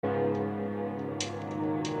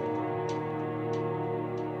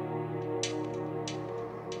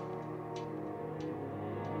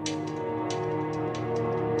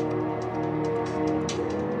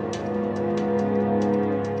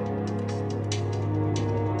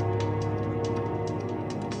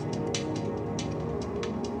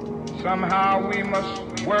Somehow we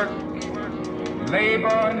must work, labor,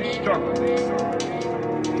 and struggle.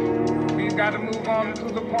 We've got to move on to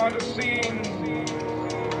the point of seeing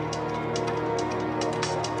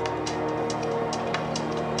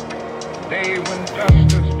day when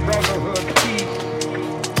justice, brotherhood, peace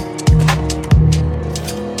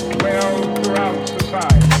dwell throughout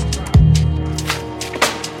society.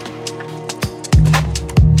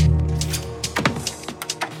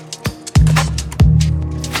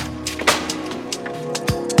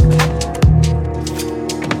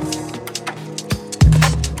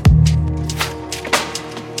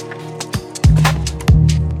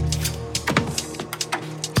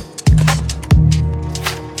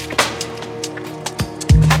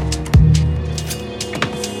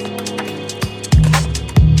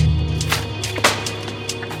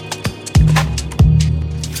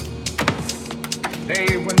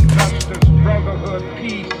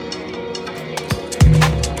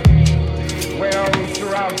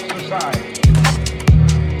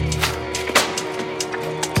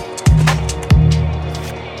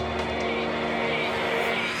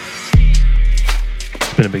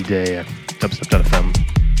 Been a big day at Dubstep.fm.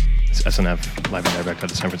 It's SNF live and direct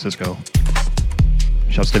out of San Francisco.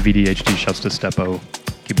 Shouts to VDHD, shouts to Stepo,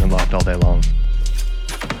 keeping it locked all day long.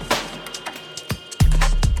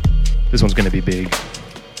 This one's gonna be big.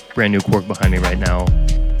 Brand new Quark behind me right now.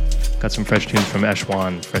 Got some fresh tunes from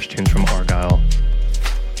Eshwan, fresh tunes from Argyle.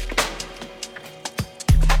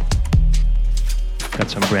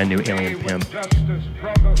 Got some brand new Alien Pimp.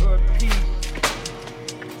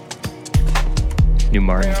 New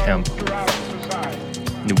Martin Kemp,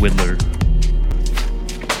 new Whittler.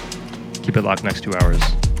 Keep it locked next 2 hours.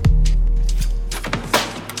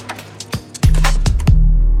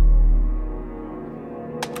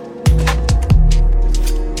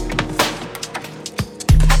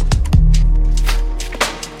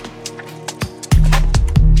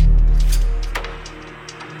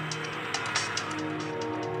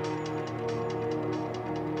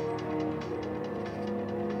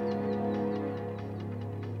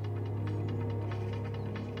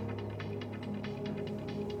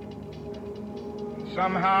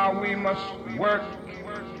 Somehow we must work,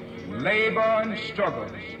 labor, and struggle.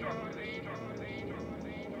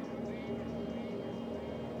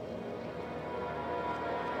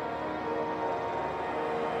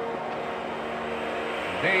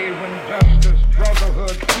 Day when justice,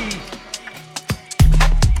 brotherhood, peace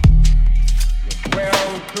will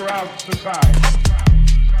dwell throughout society.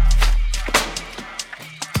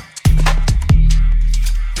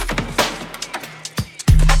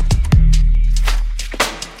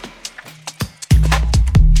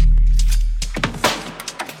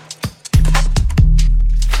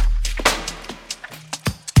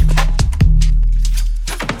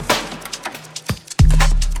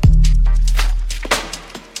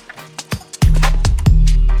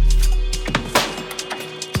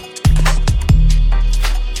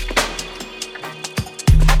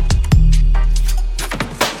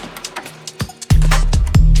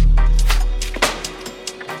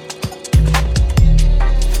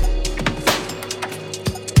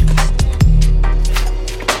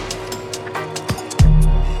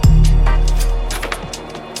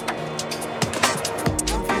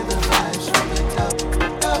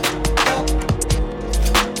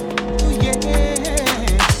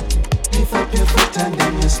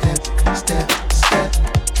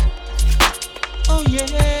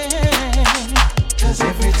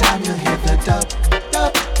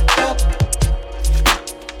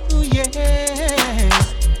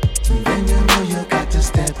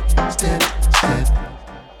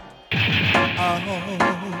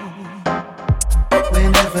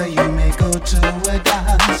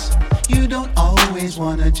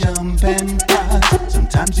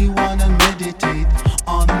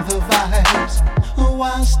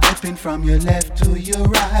 From your left to your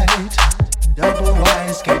right, double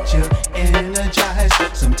wise get you energized.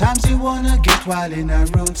 Sometimes you wanna get wild in a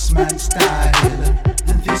rootsman style,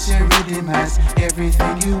 and this here rhythm has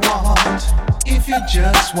everything you want. If you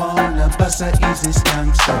just wanna bust a easy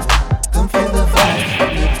skunk, so come feel the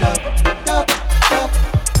vibe, lift up, up, up.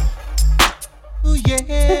 Ooh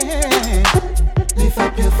yeah, lift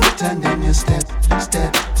up your foot and then you step,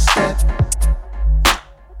 step, step.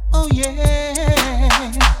 Oh yeah.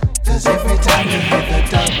 'Cause every time you hit the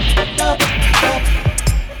dub, dub, dub,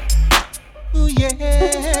 ooh yeah,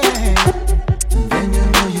 then you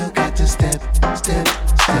know you got to step, step,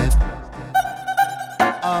 step.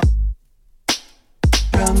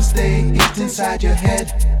 Drums they hit inside your head.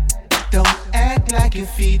 Don't act like your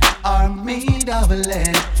feet are made of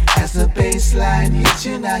lead. As the bass line hits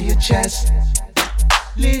you now your chest.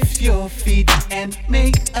 Lift your feet and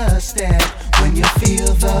make a step. When you feel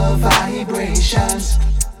the vibrations,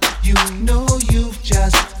 you know you've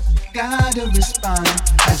just gotta respond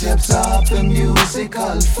as you absorb the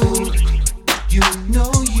musical food. You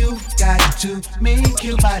know you've got to make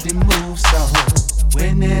your body move. So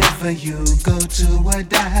whenever you go to a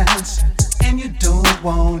dance and you don't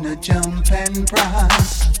wanna jump and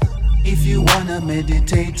prance, if you wanna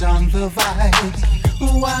meditate on the vibe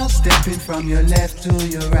while stepping from your left to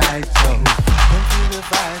your right, so don't feel the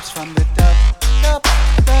vibes from the top.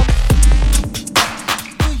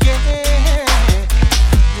 Oh yeah,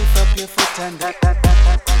 lift up your foot and da.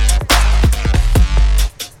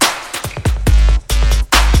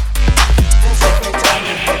 That's every time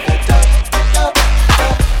you hit the top.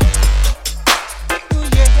 Oh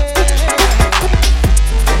yeah,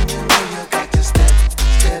 when you know you got to step.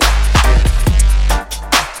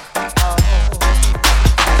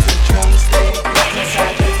 As the drums they get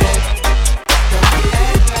inside your head, don't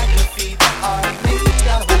act like your feet are made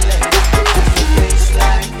of lead. As the bass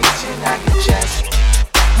line reaching at your chest,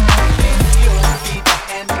 lift your feet.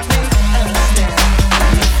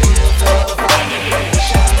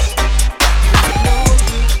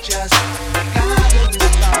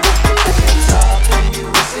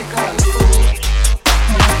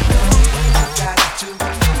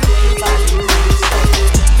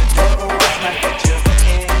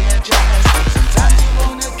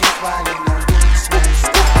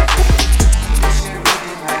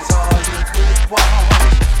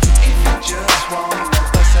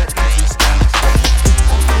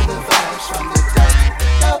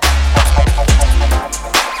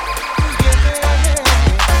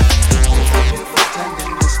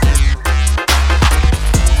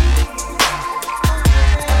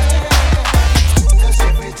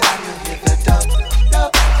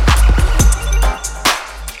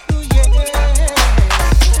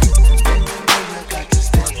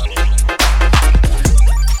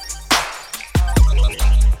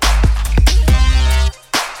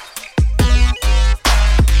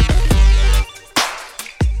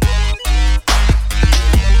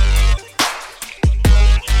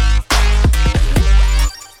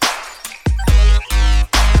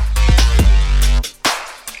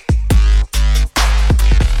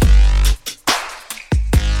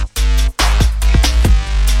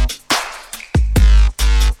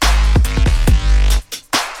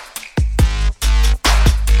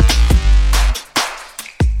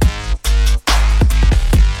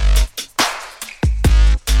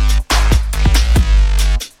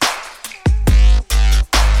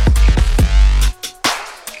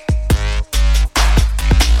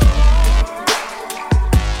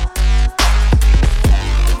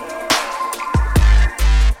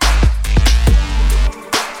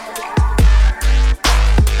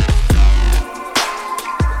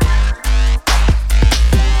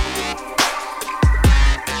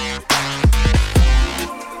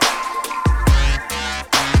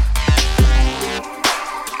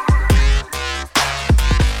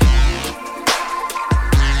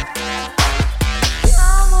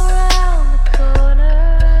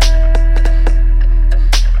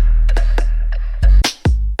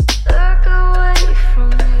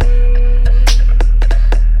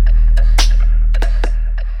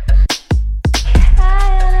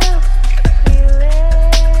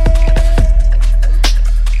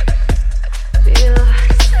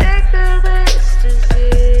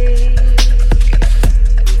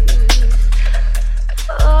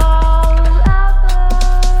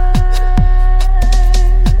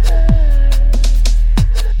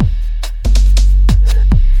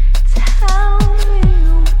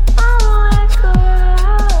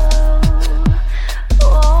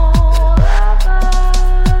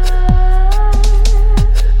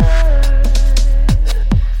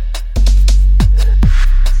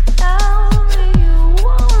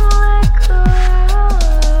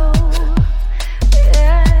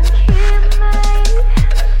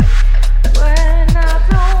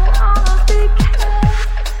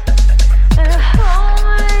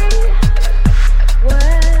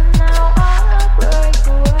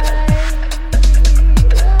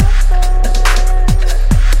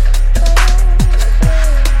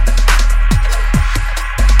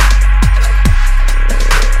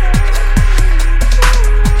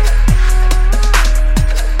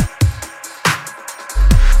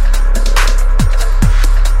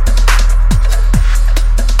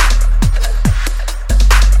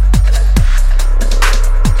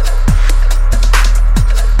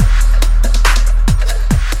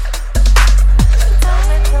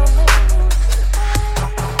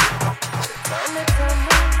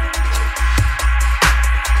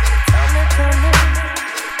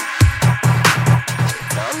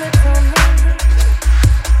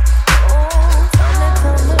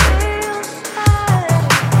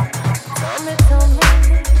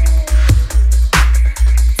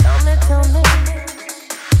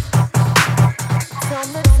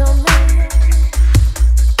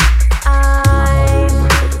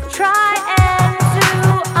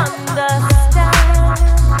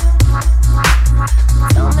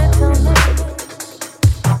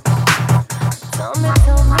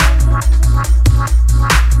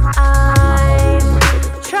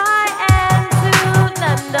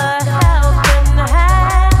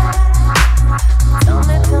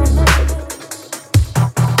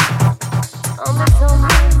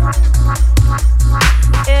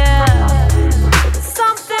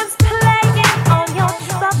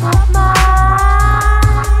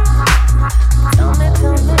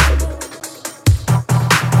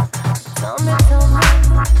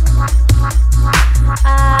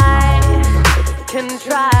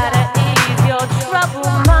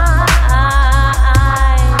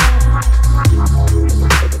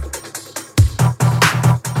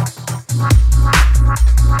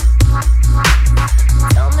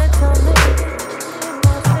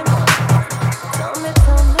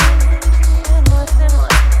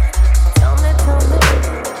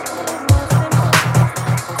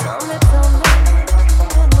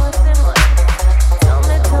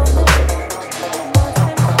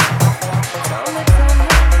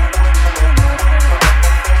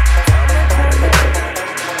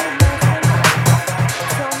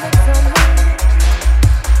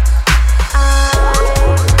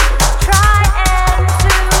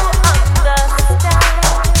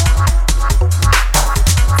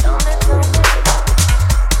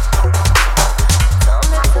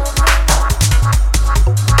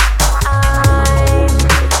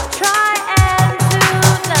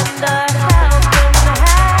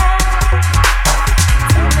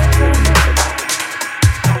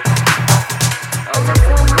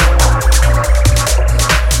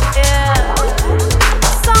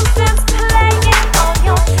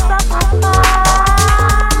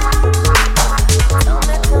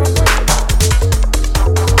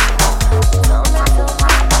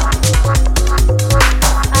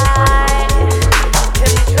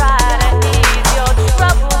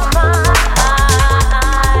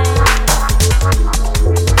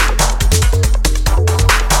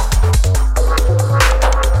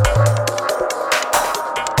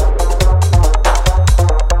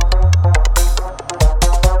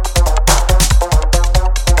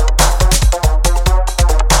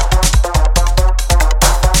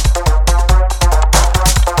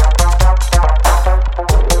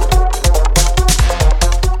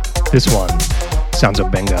 This one, Sounds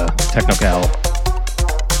of Benga, Technocal.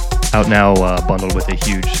 Out now, bundled with a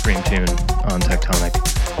huge Scream tune on Tectonic.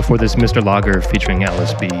 Before this, Mr. Lager featuring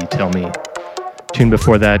LSB, Tell Me. Tune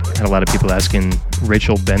before that, had a lot of people asking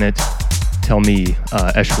Rachel Bennett, Tell Me,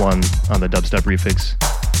 Esh1 on the dubstep refix.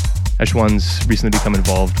 Esh1's recently become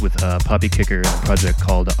involved with Poppy Kicker in a project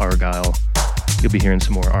called Argyle. You'll be hearing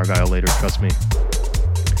some more Argyle later, trust me.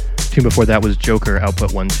 Tune before that was Joker,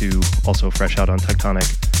 Output 1-2, also fresh out on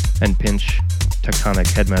Tectonic, and Pinch, Tectonic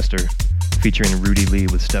Headmaster, featuring Rudy Lee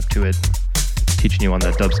with Step to It, teaching you on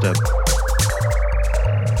that dubstep.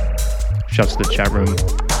 Shouts to the chat room,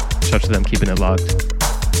 shouts to them keeping it locked.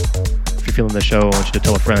 If you're feeling the show, I want you to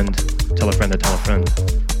tell a friend that tell a friend.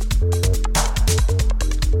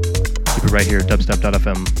 Keep it right here,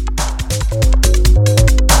 dubstep.fm.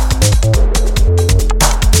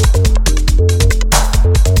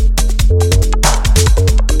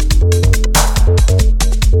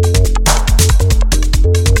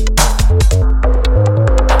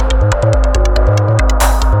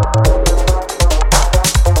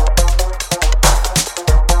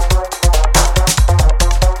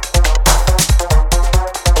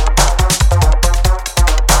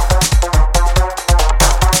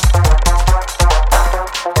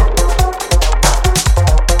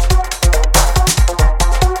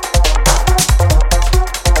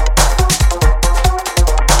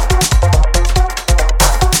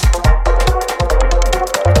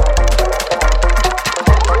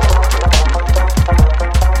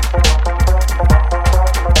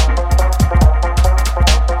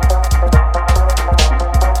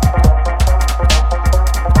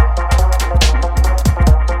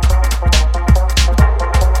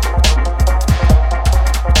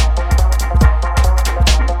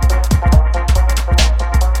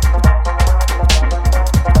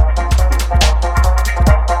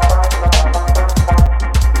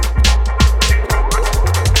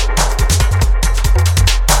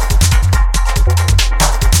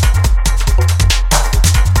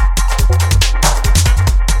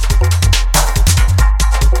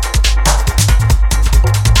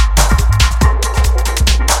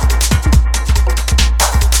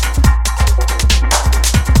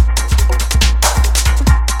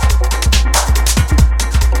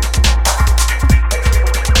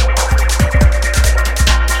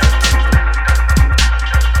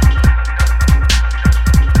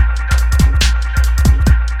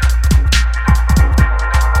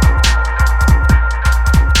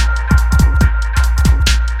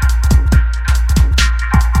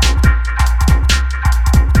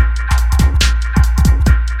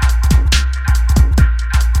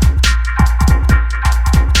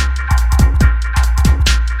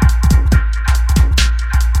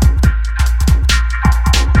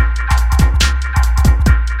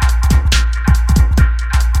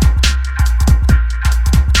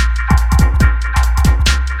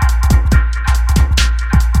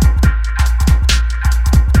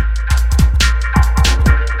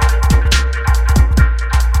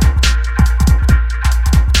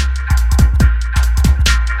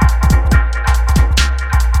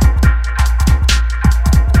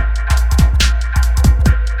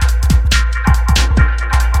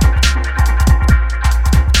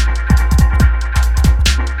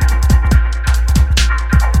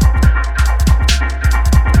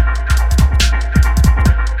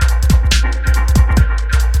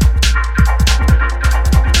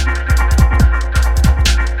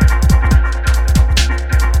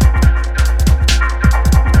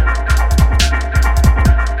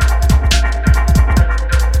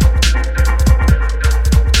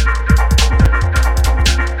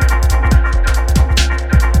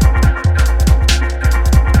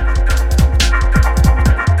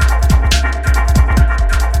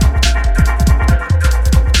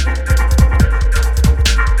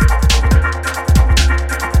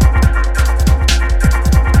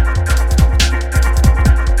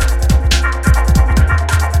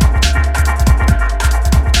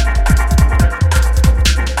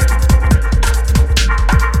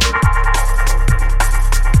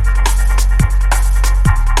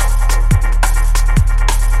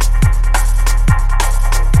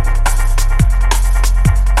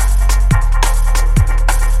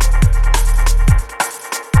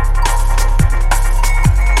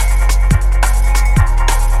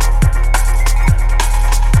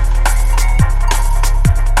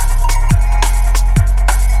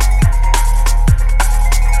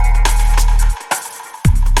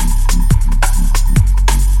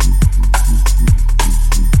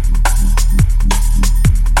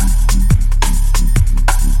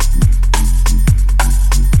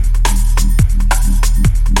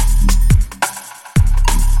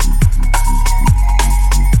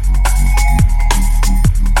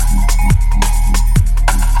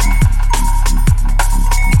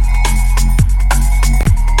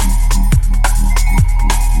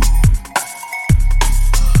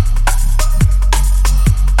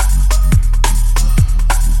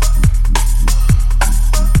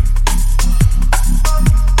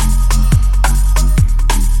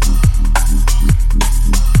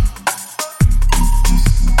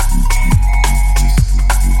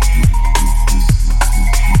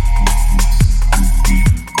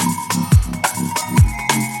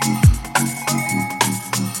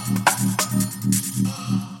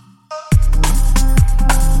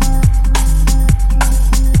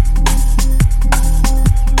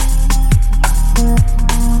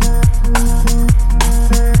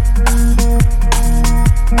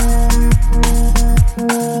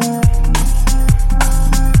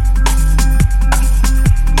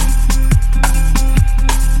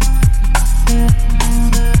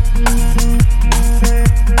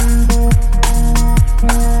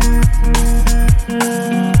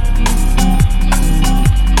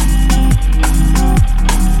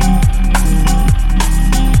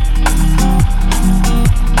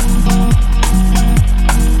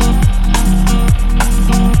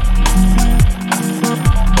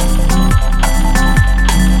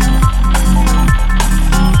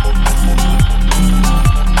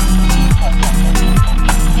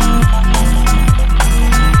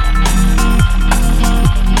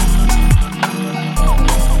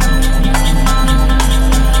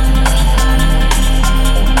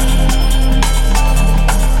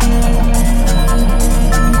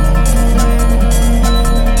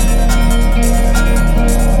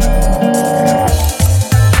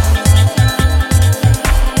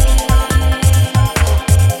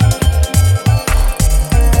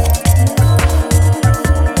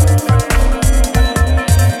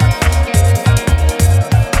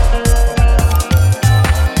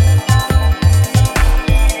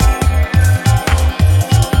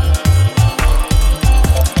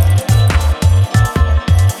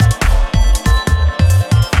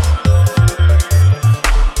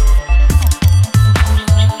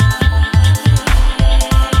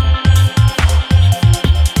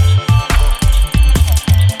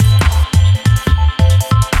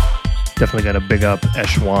 Definitely got to big up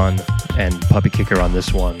Eshwan and Puppy Kicker on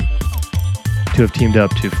this one. Two have teamed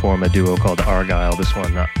up to form a duo called Argyle. This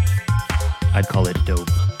one, I'd call it dope.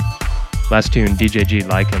 Last tune, DJG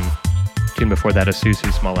Lycan. Tune before that,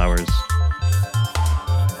 Asusu Small Hours.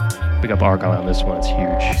 Big up Argyle on this one, it's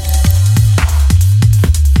huge.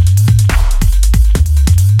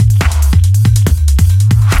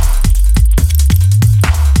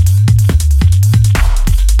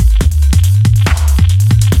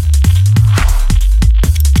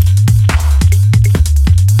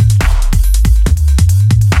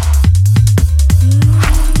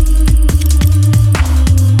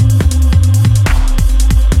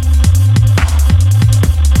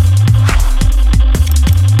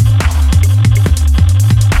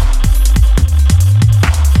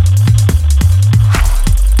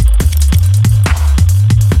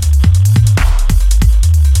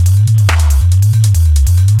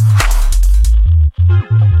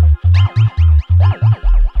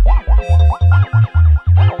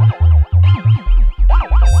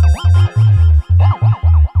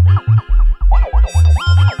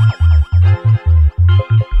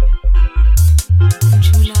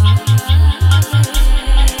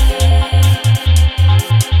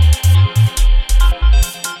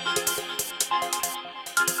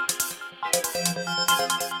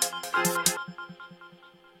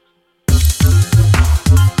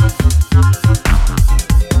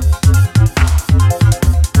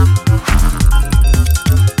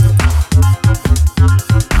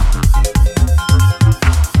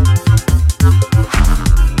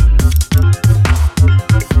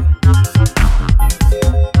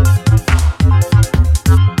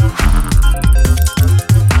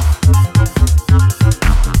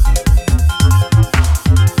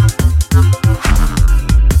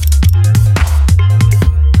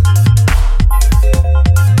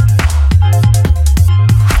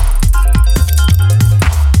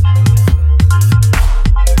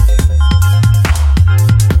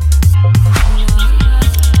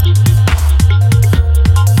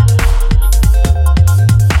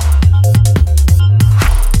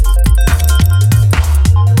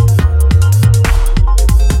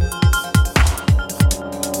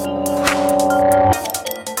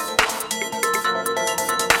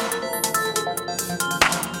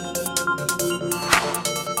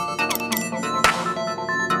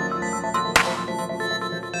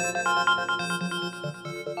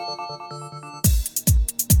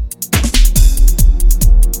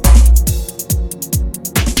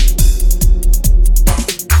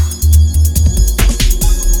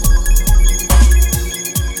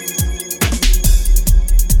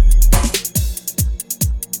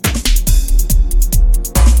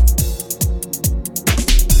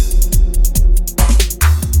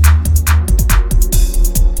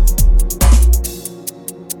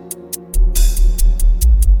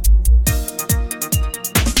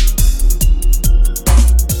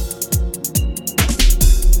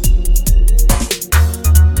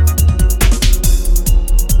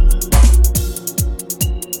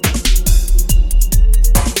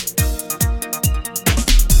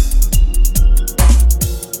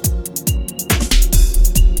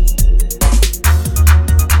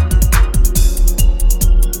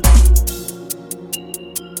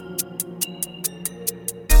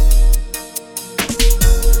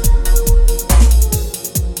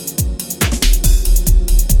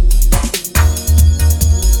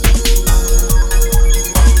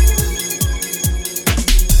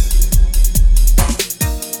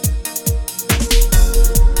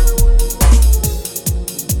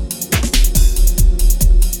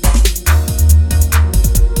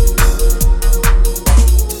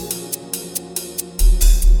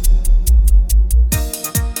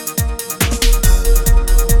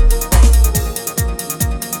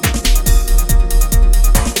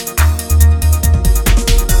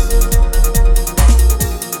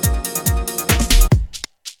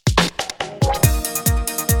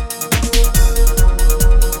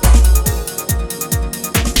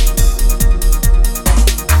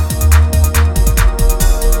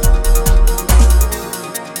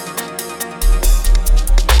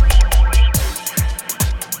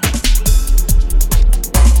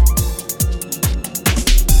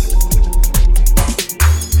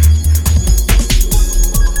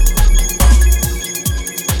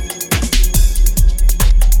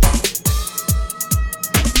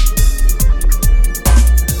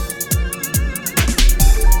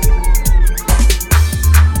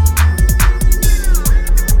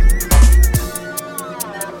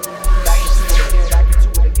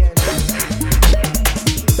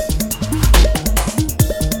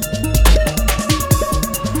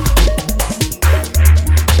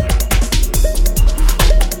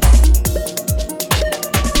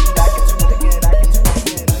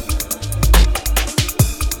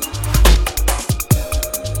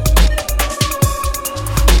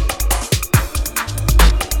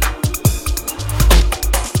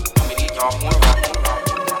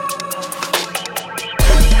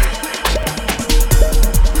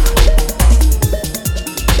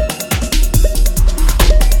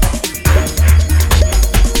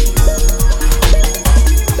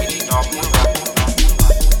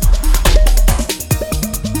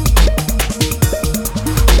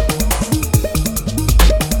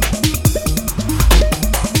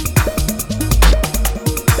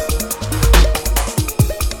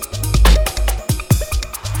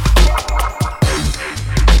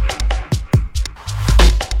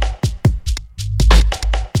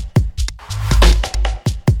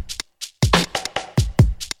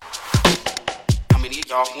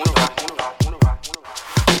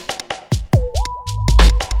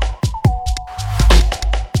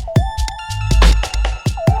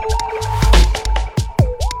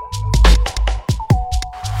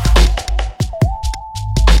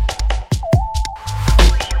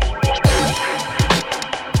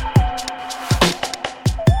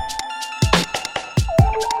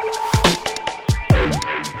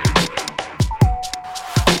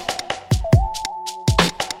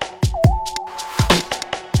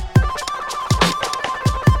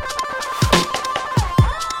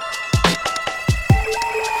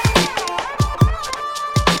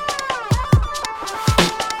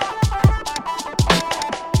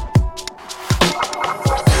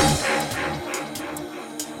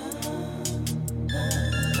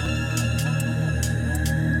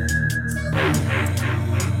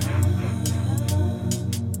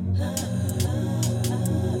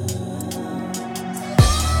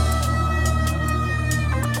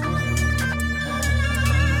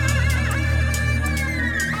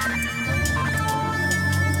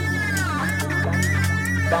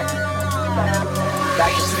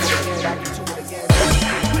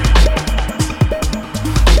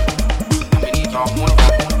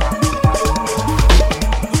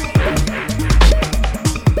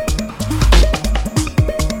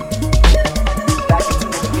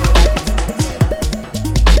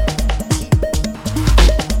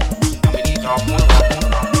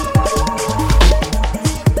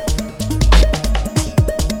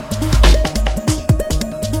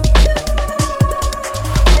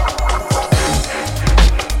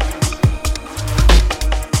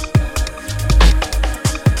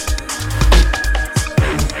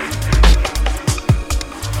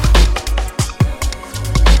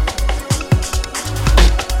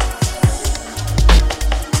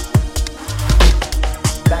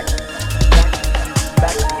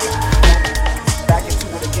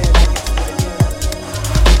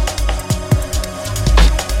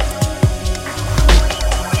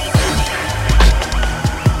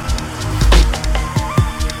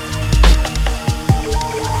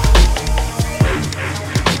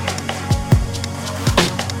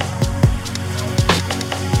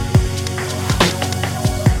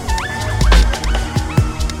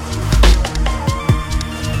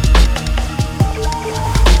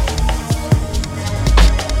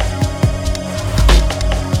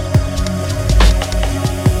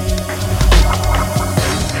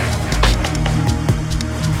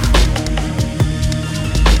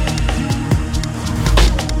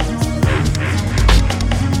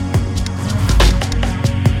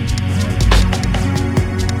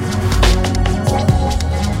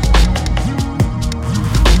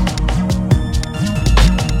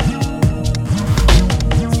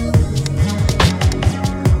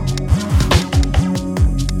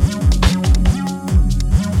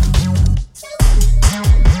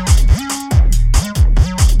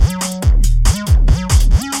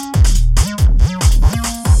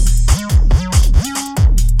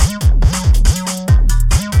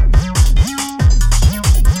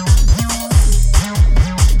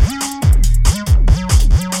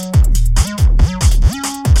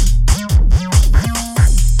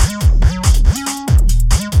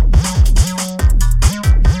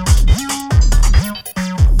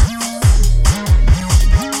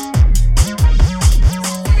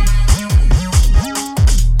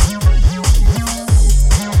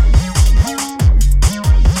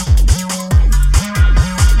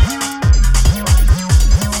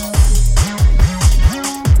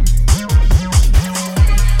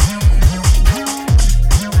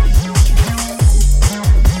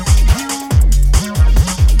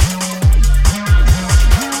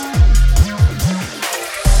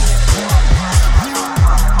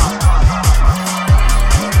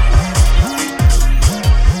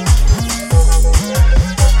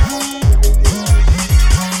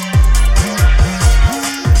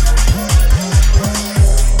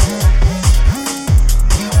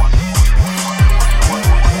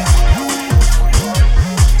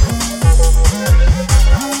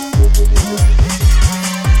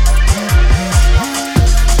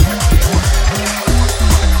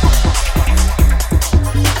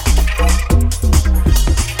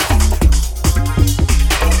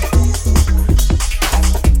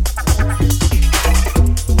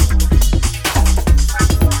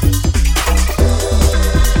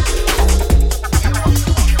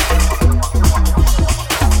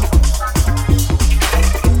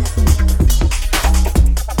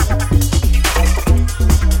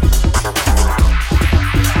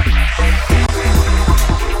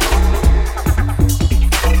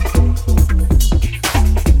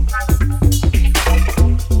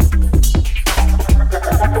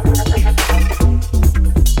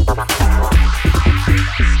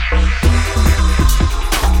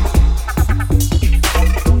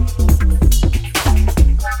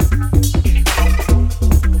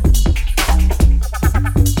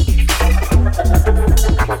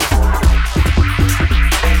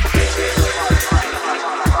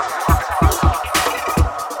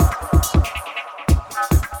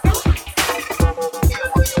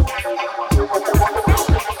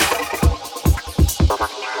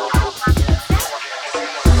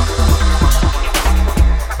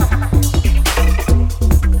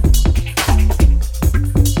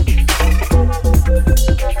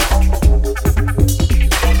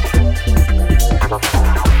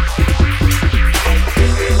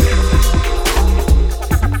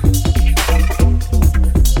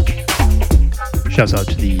 Shouts out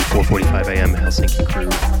to the 4:45 a.m. Helsinki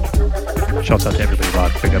crew. Shouts out to everybody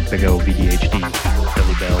locked. Big up Big O, VDHD,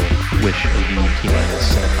 Deli Bell, Wish, AV,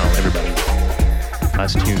 T-Minus, Cinepal, everybody.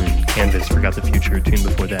 Last tune, Canvas, Forgot the Future. Tune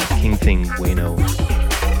before that, King Thing, Wayno,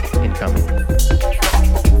 Incoming.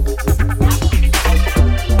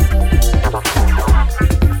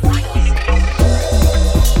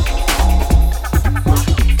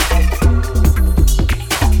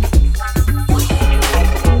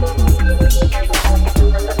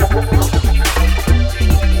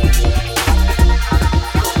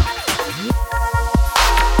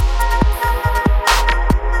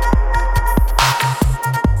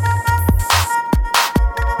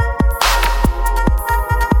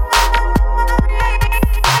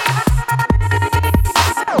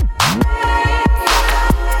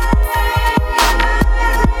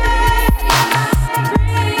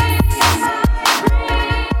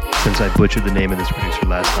 Butchered the name of this producer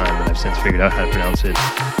last time, and I've since figured out how to pronounce it.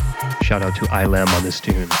 Shout out to Ilem on this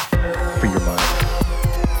tune, For Your Mind.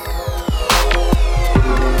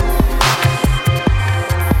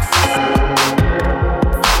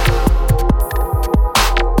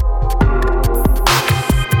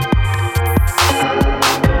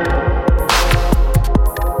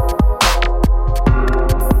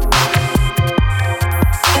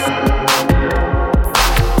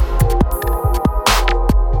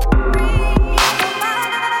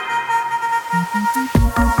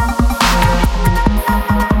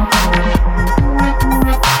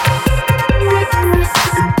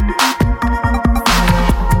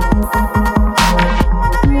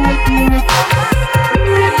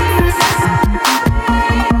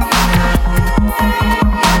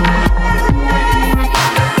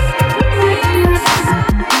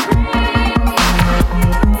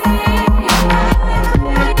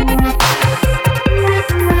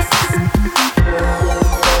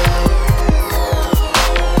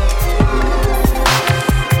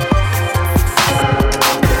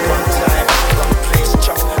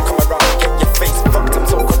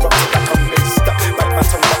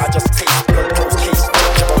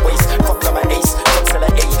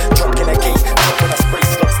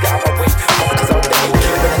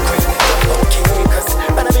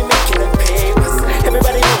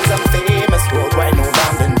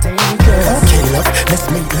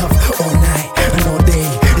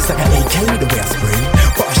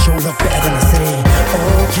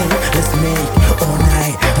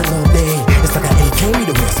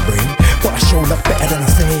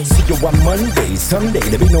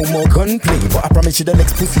 The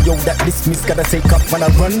next pussy, yo, that dismiss gotta take up when I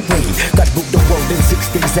run away. God booked the world in 6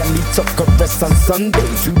 days and me took a rest on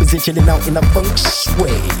Sundays. We was chilling out in a funk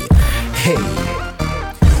way. Hey,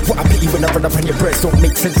 what I pity when I run up on your breast don't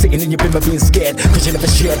make sense sitting in your bimmer being scared. Cause you never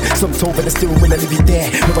shared some told but I still will I leave you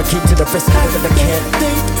there. No, I came to the rest of the care.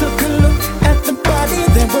 They took a look at the body,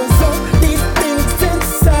 there was all these things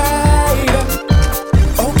inside.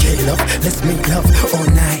 Okay, love, let's make love all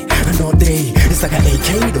night and all day. It's like an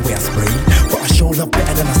AK the way I spray. Show love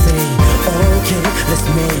better than I say. Okay, let's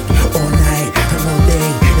make all night and all day.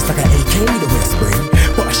 It's like an AK the way I spray,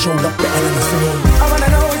 but I show love better than I say. I wanna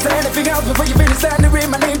know is there anything else before you finish standing in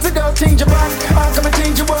my name to go change your mind. I'll come and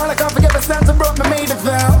change your world. I can't forget the sounds that brought me made a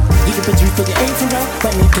vow. You can produce but you ain't around.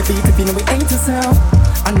 But make a beat if you know it ain't a sound.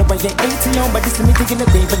 I know I ain't 80 on, but this is me taking the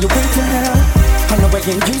day, but you're waiting now. I know I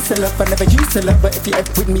ain't used to love, I never used to love. But if you F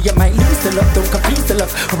with me, you might lose the love. Don't confuse the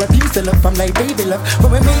love or abuse the love. I'm like baby love, but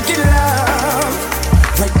we're making love.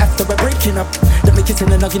 Right after we're breaking up, then we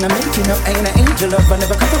kissing and hugging and making up. I ain't an angel love, I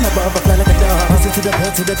never come from above, I fly like a dove. Listen to the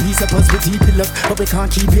bird, to the piece of us, we deep in love, but we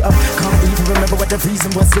can't keep it up. Can't even remember what the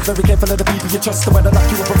reason was. Be very careful of the people you trust, the way they lock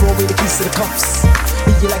you up before we the keys to the cuffs.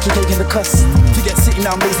 Eat you like you're taking the cuss. You get sitting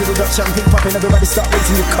down, raising the Dutch champagne popping, everybody start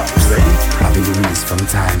raising your cups. Ready? I've been doing this from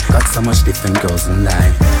time. Got so much different girls in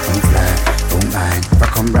life. I'm fly, don't mind. If I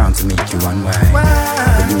come round to make you unwind.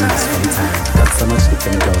 I've been doing this from time. Got so much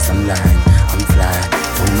different girls online. I'm fly,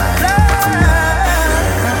 don't mind. If I come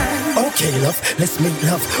round. Okay, love, let's make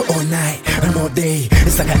love all night and all day.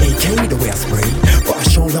 It's like an AK the way I spray, but I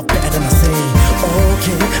show love better than I say.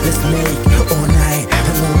 Okay, let's make all night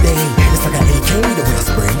and all day. It's like an AK the way I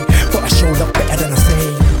spray, but I show love better than I say.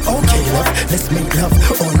 Okay, love, let's make love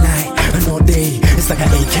all night and all day. It's like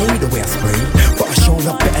an AK the way I spray, but I show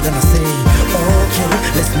love better than I say. Okay,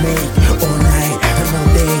 let's make all night and all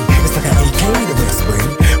day. It's like an AK the way I spray,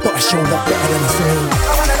 but I show love better than I say.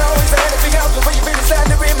 I wanna know is there anything else before you really stand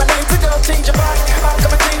there in my name to go change your mind. I'll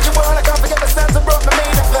come and change your world. I can't forget the sounds that brought me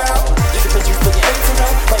made a vow. You can produce but you ain't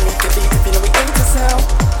around. But you can be if you know it ain't a sound.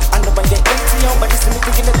 I know I ain't 80 on, but this is me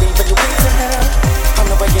thinking the day, but you wait to now. I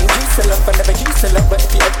know I ain't used to love, I never used to love, but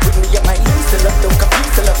if you up with me, you might lose the love. Don't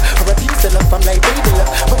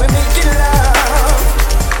love, but we're making love.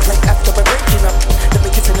 Like after we're breaking up, then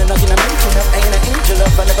we're kissing and hugging and making up. I ain't an angel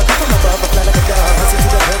love, I never come from above, I fly like a dove. Listen to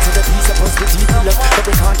the birds of the bees, supposed to deep love, but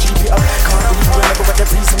we can't keep it up. Can't believe remember what the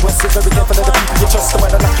reason was. So very careful of the people you trust. The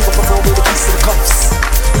one that lock you up before we the keys to the cups.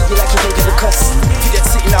 Eat you like you gave you the cuss. You get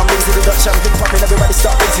sitting down, raising the Dutch champagne popping, everybody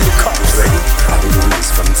start raising the cups. Ready? I've been doing this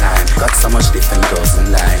from time. Got so much different girls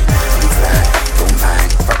in line. I'm fly, don't mind.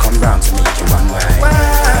 If I come round to make you one wine.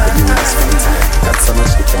 I've been doing this from time. Got so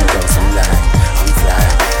much different girls in line. I'm fly,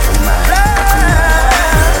 don't mind. If I come round.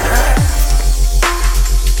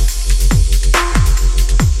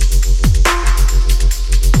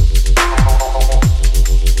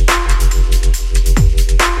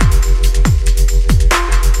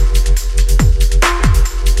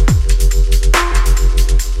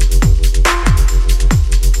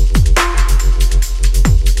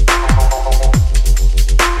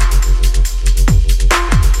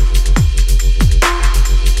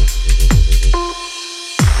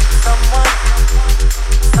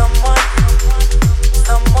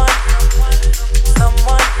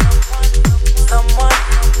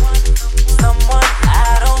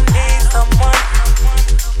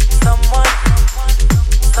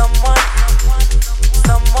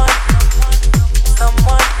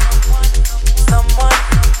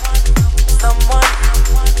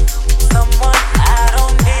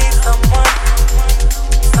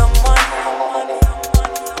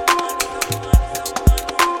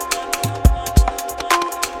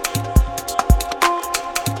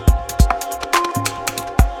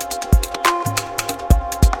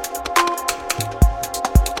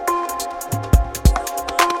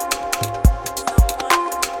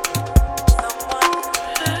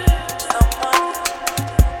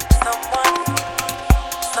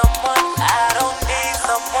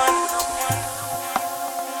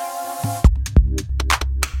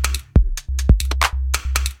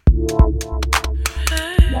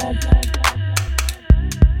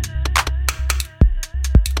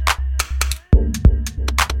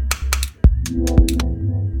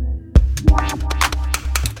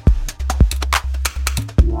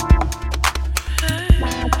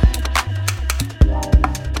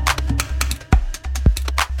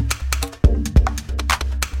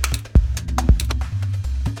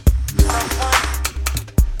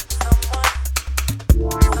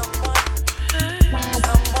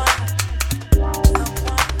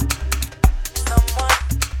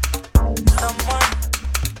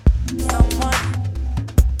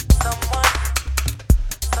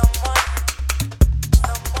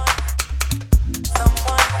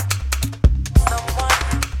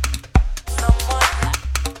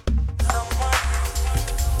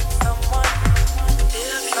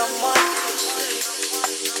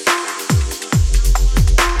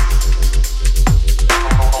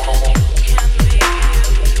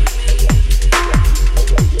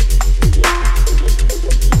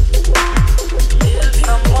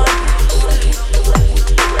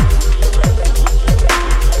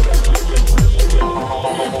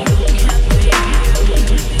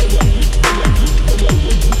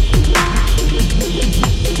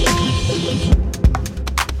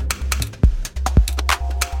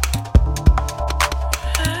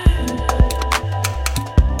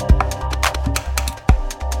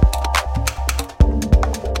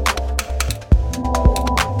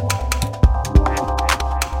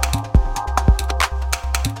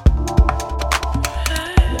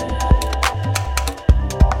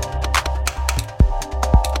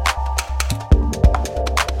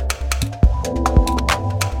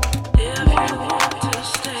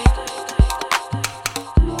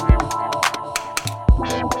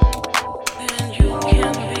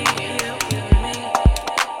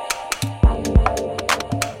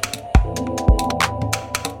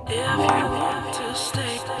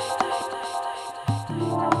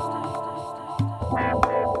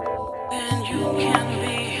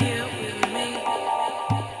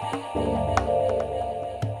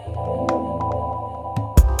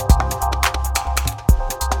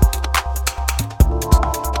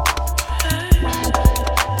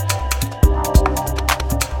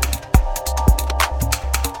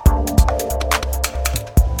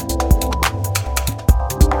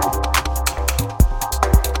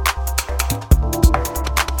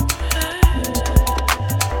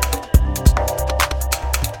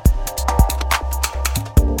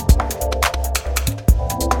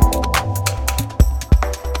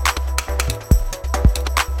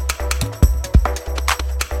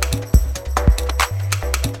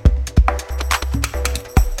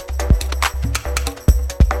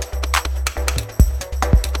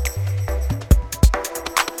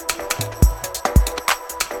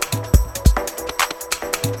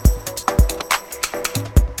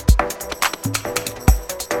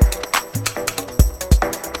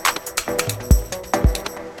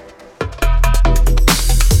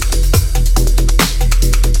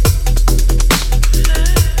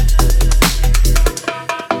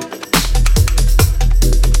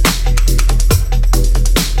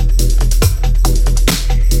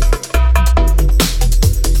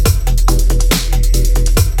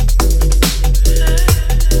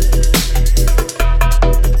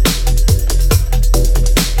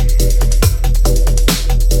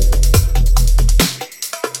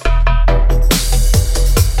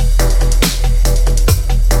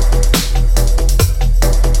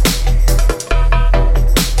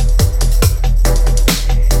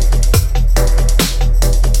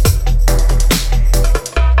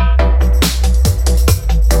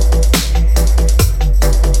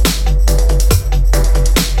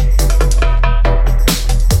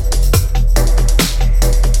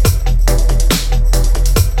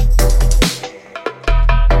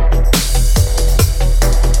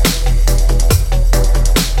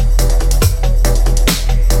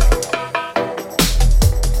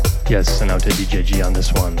 Duality on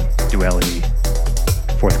this one. Duality.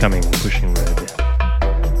 Forthcoming Pushing Red.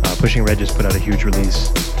 Pushing Red just put out a huge release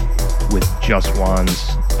with Just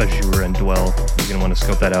Wands, Azure, and Dwell. You're going to want to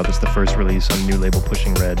scope that out. That's the first release on new label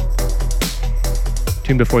Pushing Red.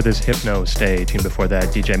 Tune before this, Hypno, Stay. Tune before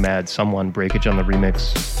that, DJ Mad, Someone, Breakage on the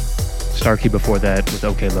remix. Starkey before that with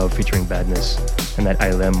OK Love featuring Badness. And that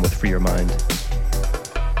ILM with Free Your Mind.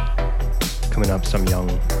 Coming up, some Young.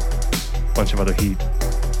 Bunch of other heat.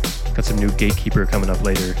 Got some new Gatekeeper coming up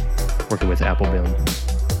later. Working with Applebin.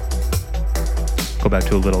 Go back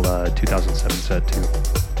to a little 2007 set too.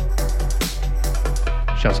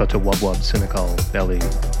 Shouts out to Wub Wub, Cynical, Belly,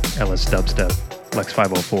 Ellis Dubstep, Lex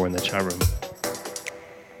 504 in the chat room.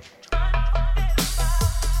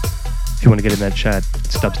 If you want to get in that chat,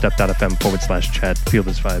 it's dubstep.fm/chat. Feel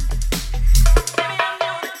this vibe.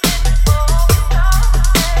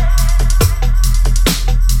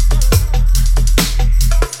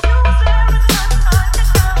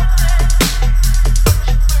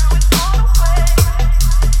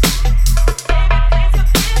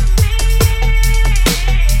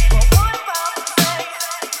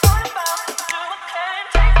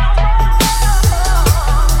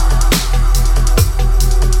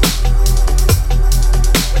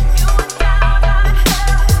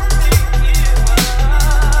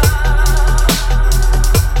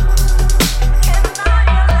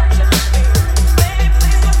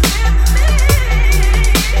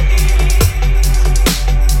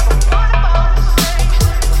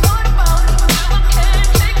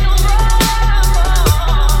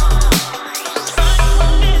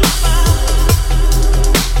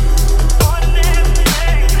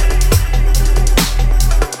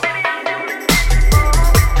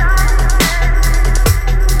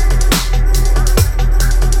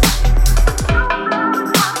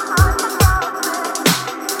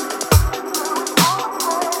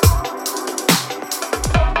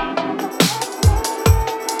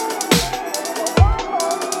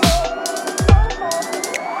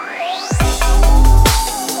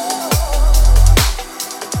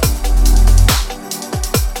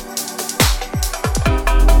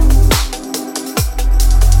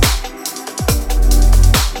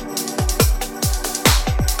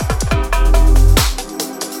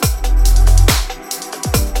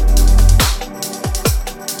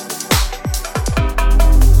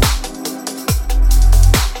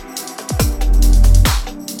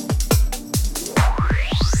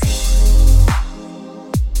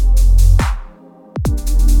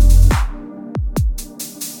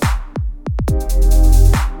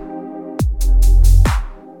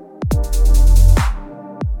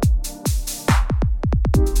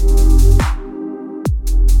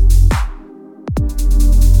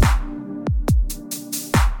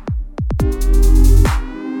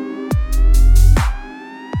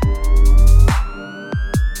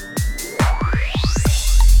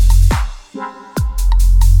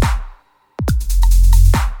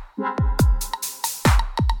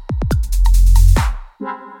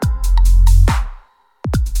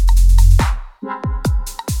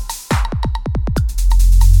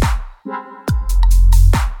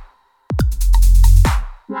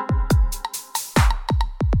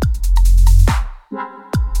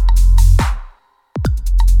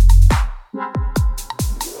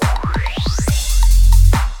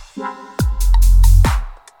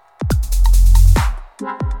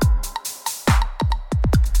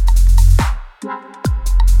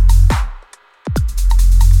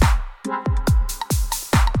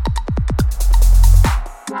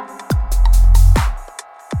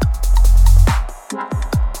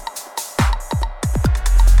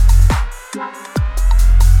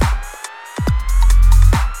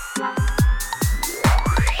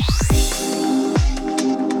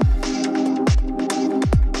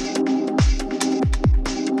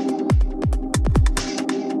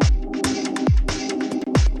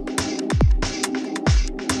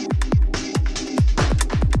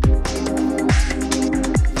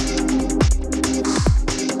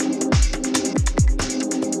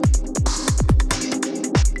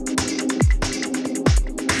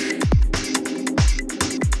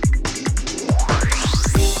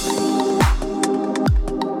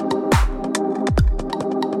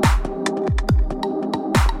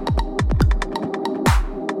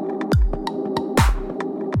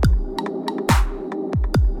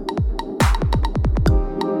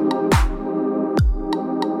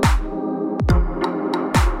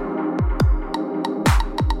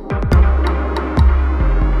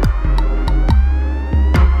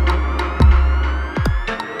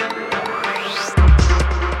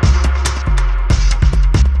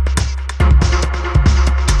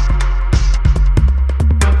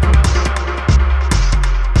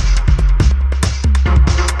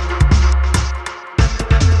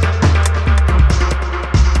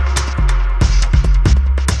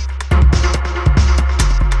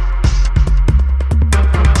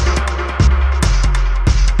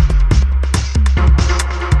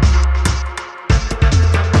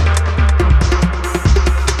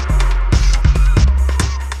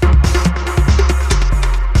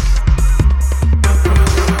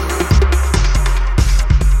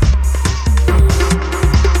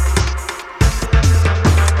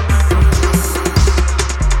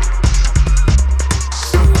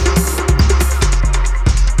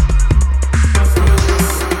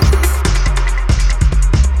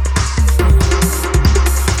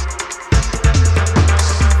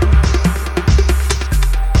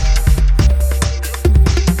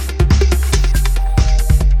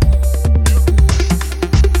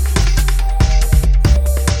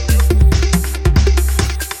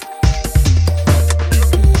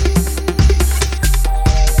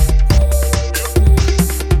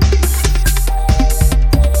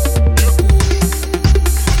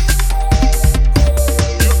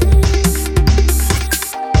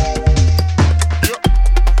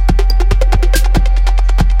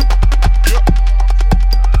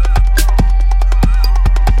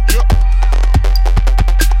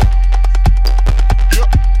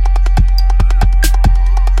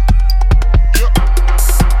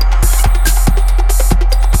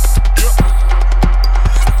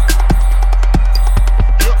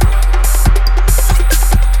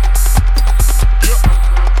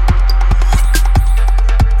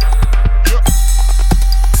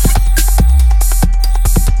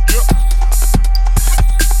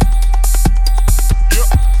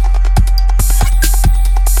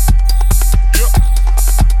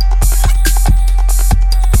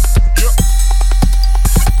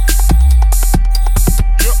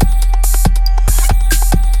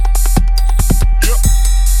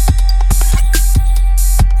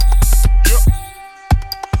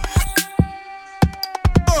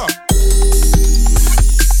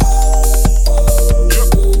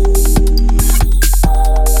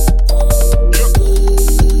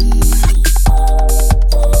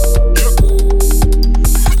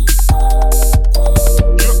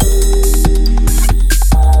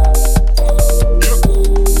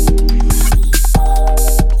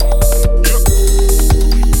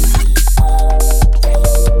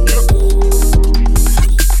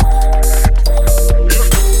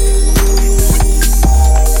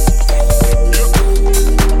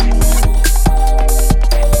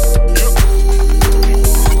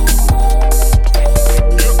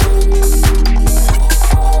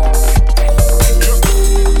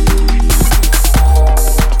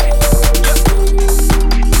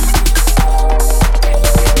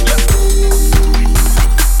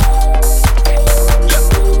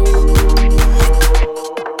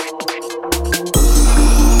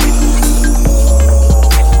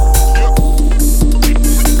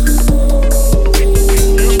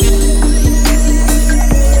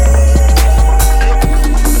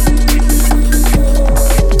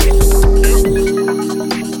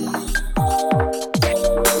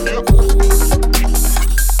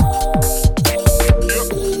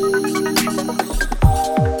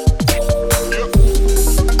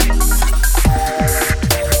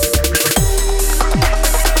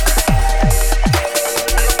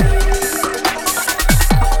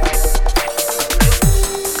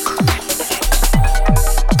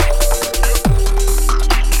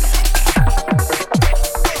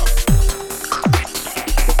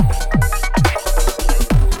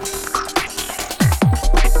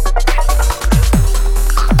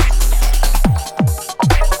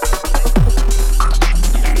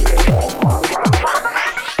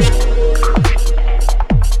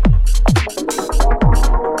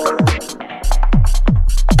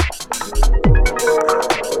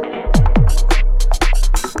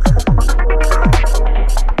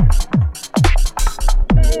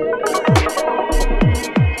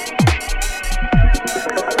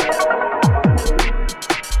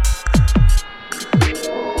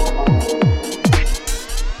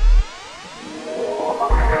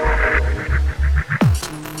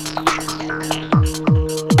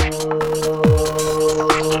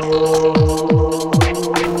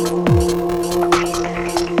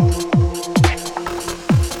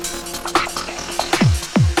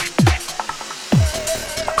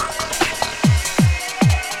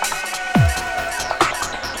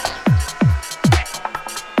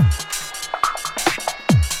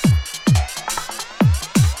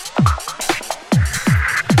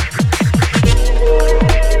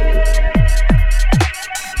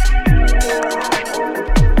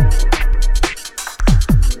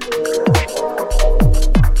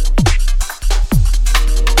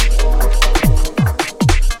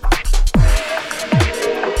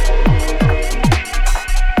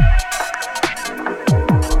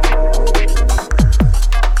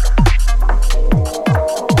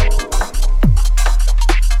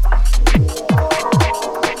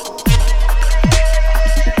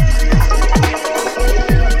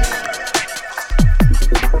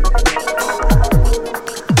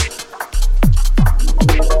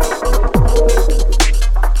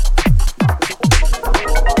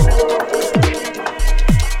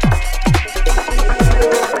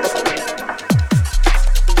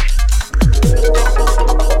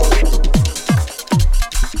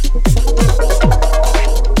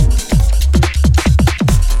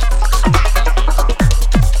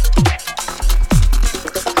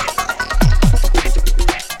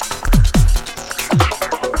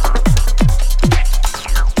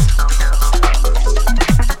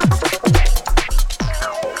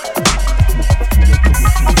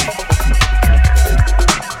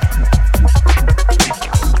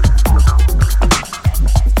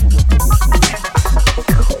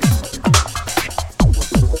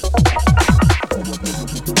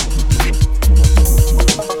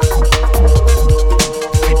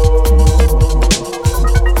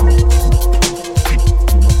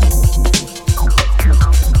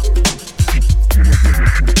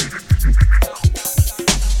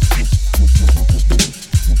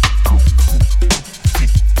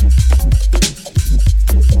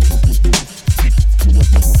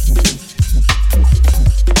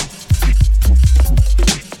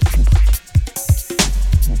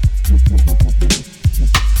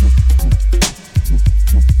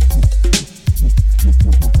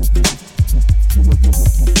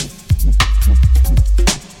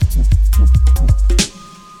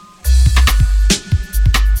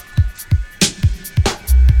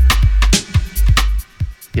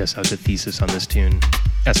 Yes, I was a thesis on this tune.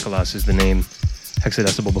 Escalas is the name.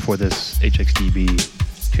 Hexadecimal before this,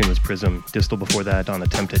 HXDB. Tune was Prism. Distal before that on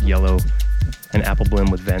Attempt at Yellow. And Apple Bloom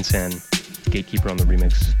with Van San. Gatekeeper on the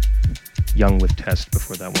remix. Young with Test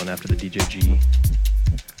before that one after the DJG.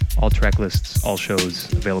 All track lists, all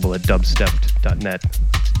shows available at dubstepped.net.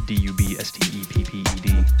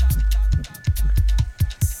 DUBSTEPPED.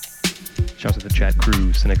 Shouts to the chat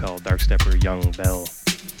crew, Cynical, Darkstepper, Young, Bell,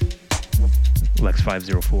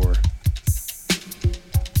 Lex504.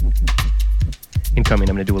 Incoming,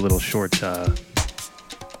 I'm going to do a little short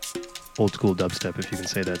old school dubstep, if you can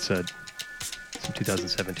say that, some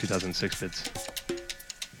 2007, 2006 bits.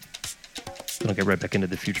 Then I'll get right back into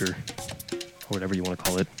the future, or whatever you want to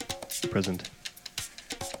call it, the present.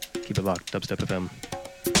 Keep it locked, Dubstep FM.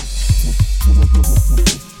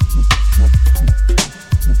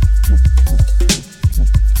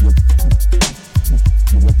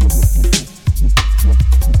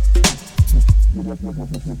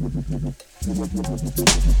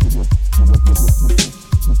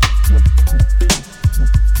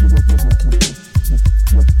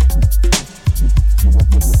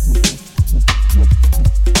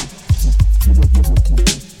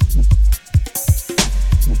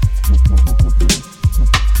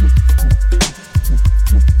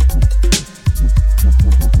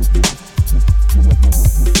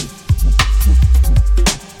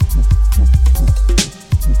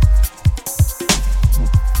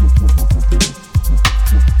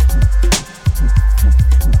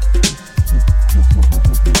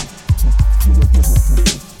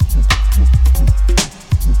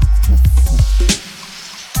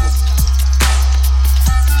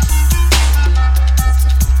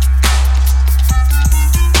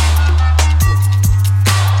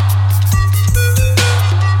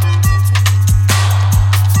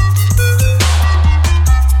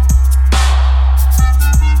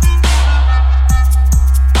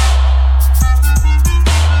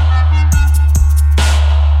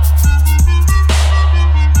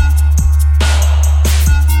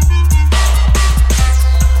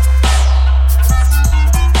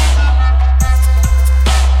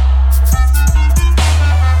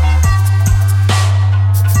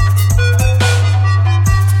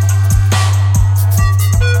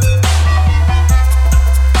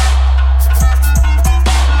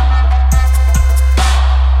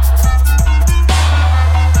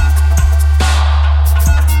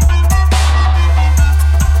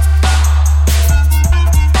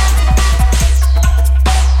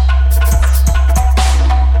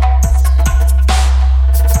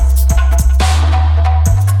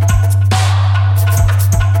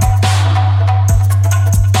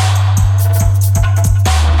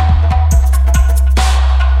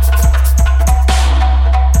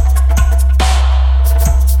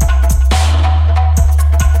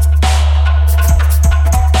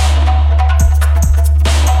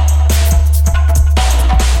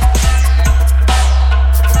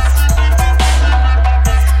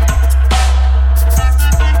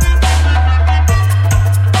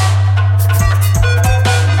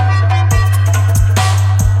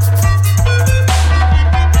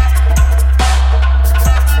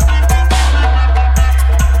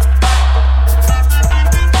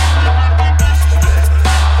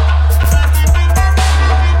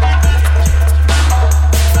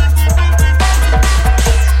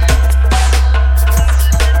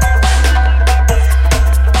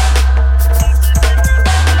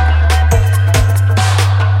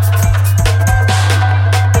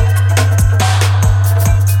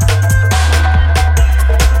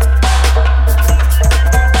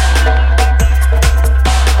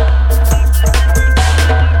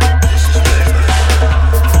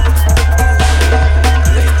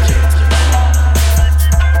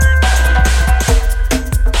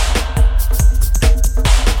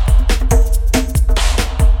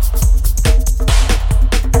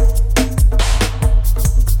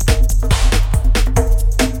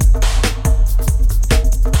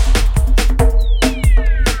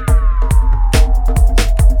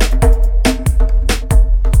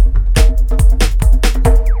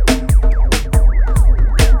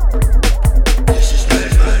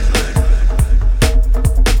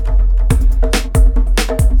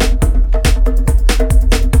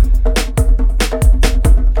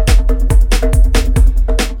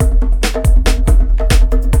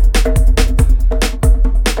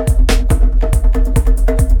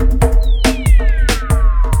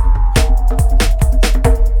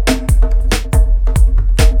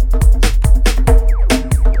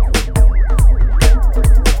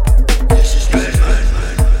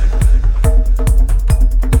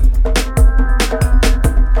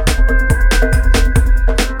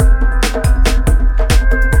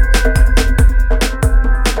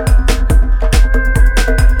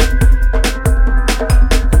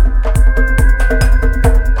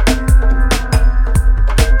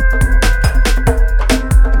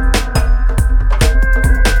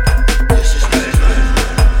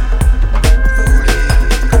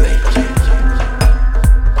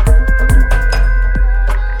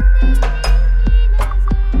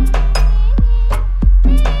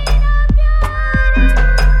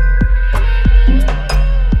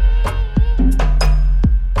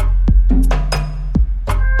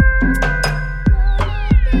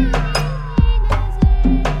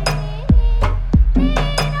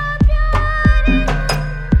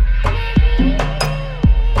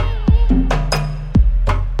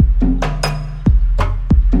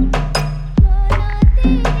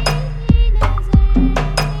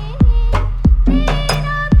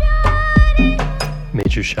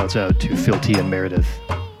 Major shouts out to Phil T and Meredith.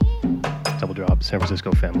 Double drop, San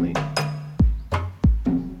Francisco family.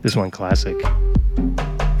 This one classic.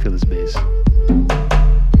 Feel this bass.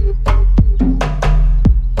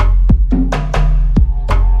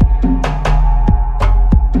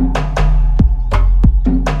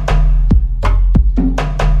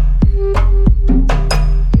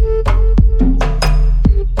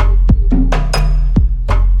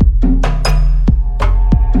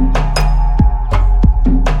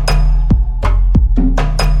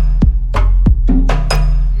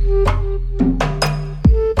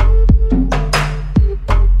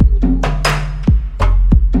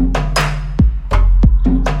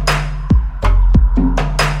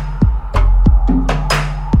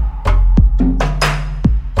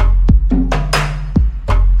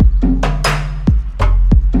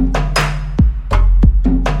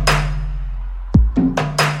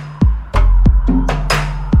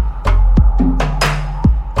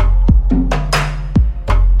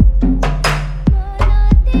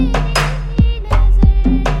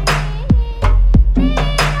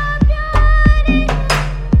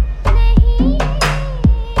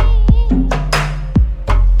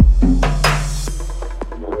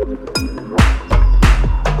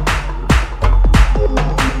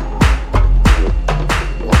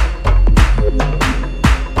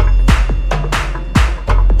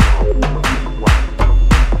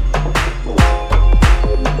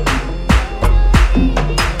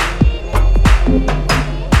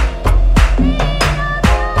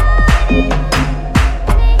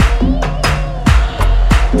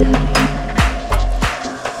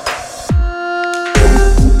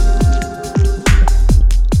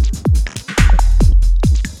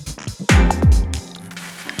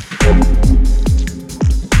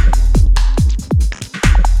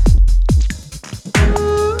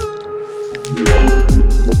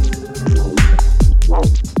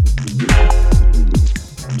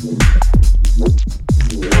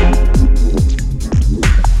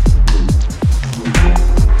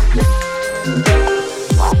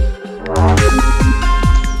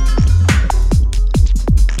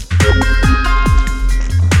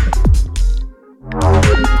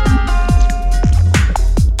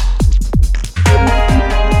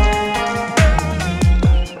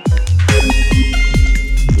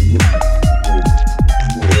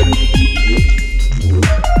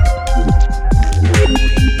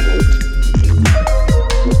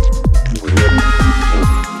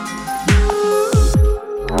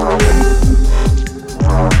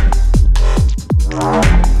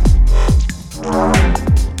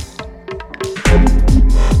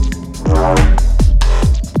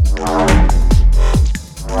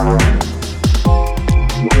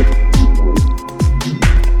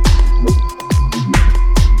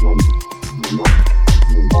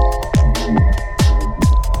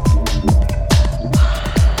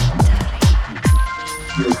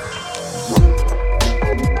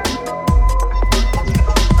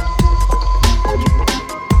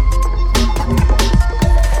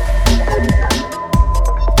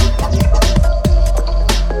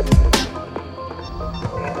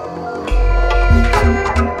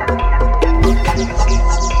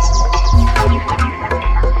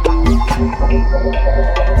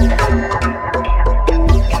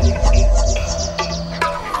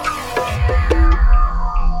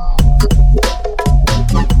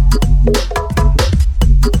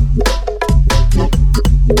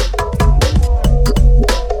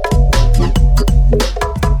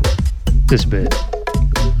 This bit,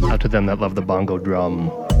 out to them that love the bongo drum.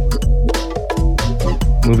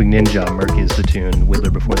 Moving Ninja, Murky is the tune.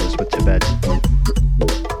 Whittler before this with Tibet.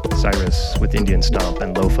 Cyrus with Indian Stomp,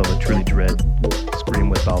 and Lofa with Truly Dread. Scream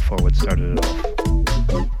with Balfour what started it off.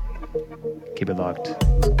 Keep it locked.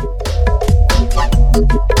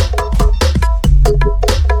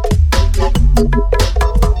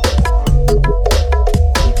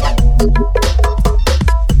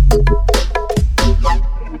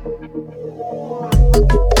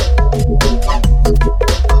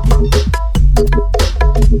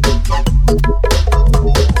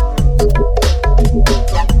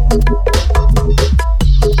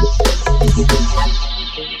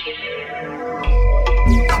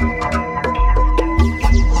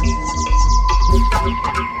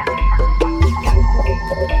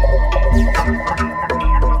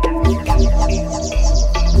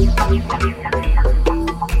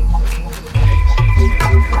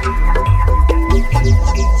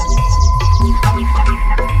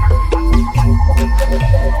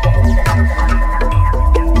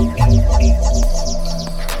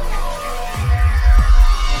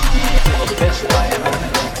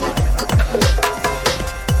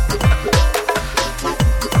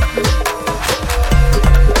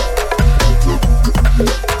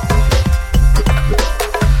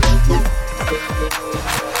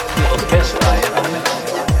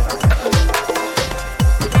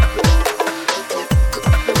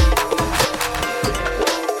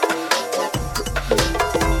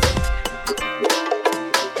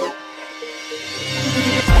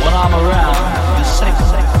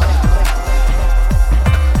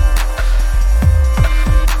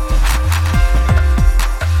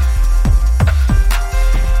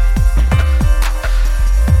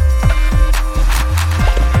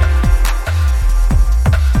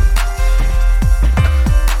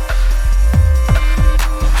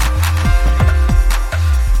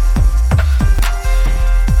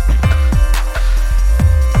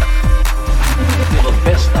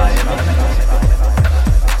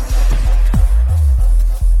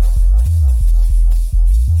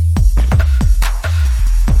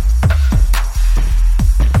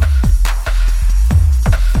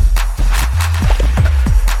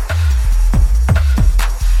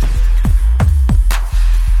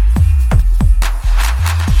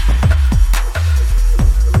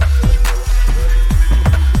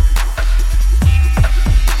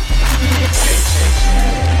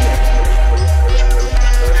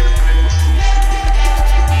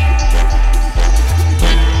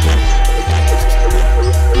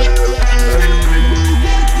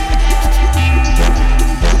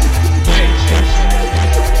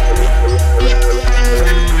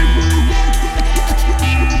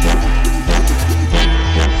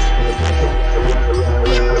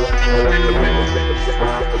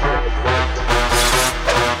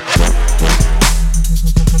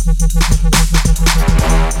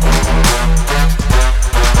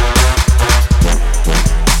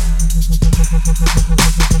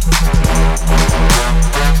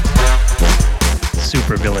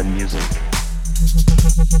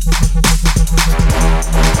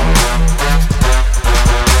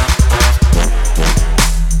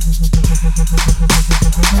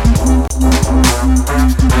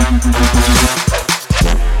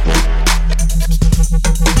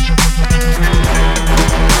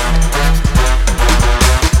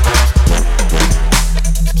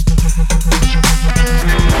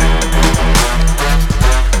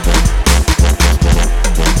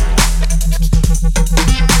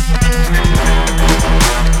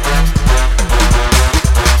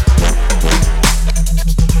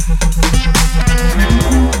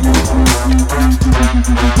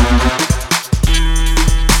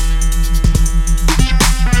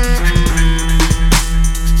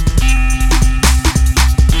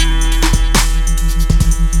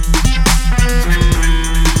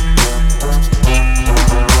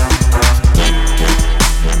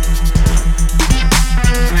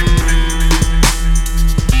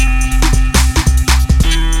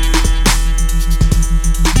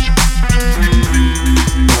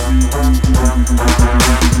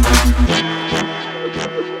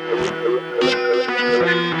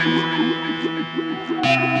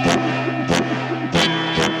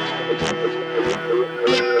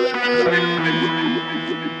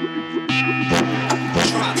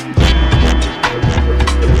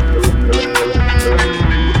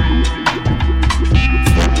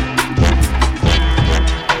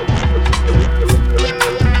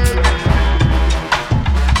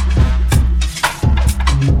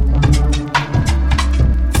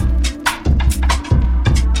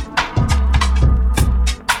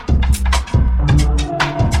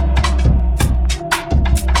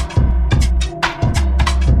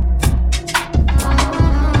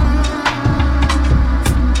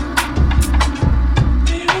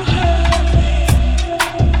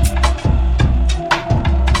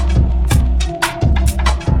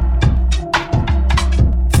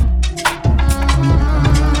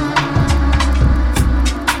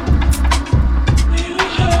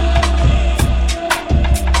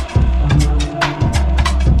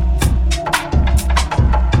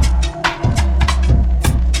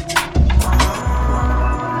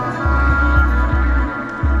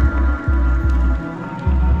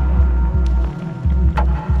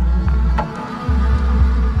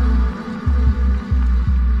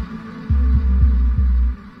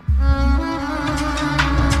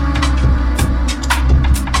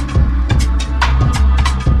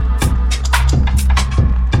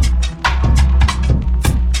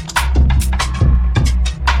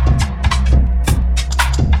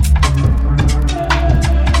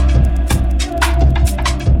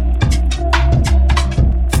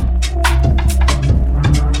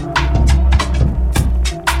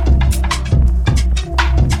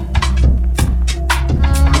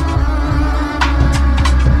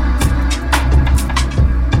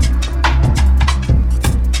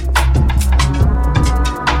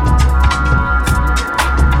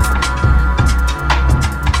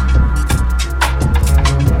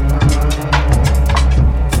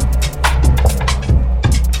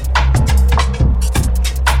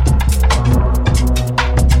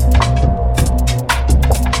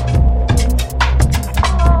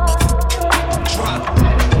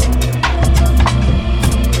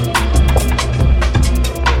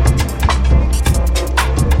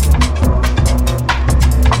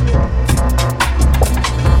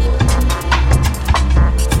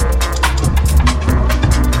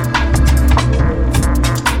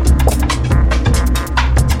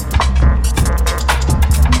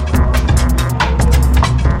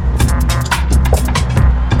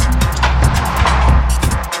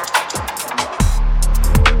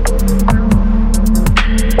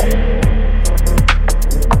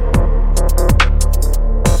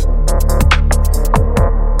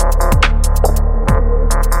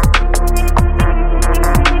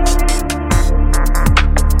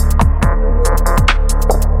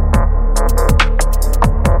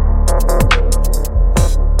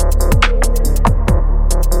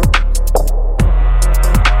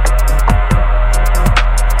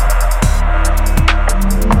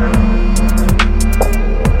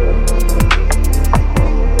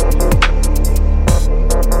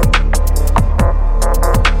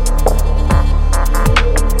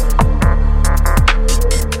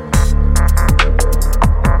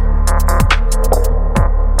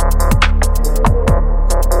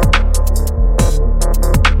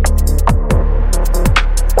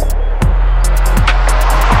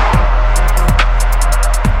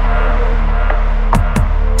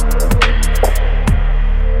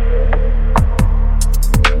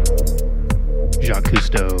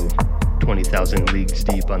 Leagues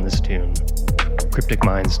Deep on this tune. Cryptic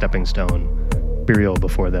Minds, Stepping Stone. Burial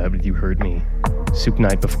before that with You Hurt Me. Soup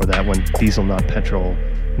Night before that one, Diesel Not Petrol,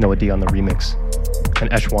 Noah D on the remix. And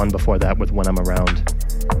Eshwan before that with When I'm Around.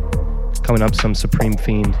 Coming up, some Supreme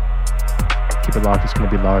Fiend. Keep it locked, it's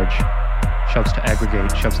gonna be large. Shouts to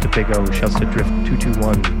Aggregate, shouts to Big O, shouts to Drift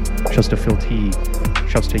 221, shouts to Phil T,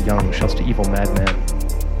 shouts to Young, shouts to Evil Madman.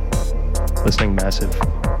 Listening Massive.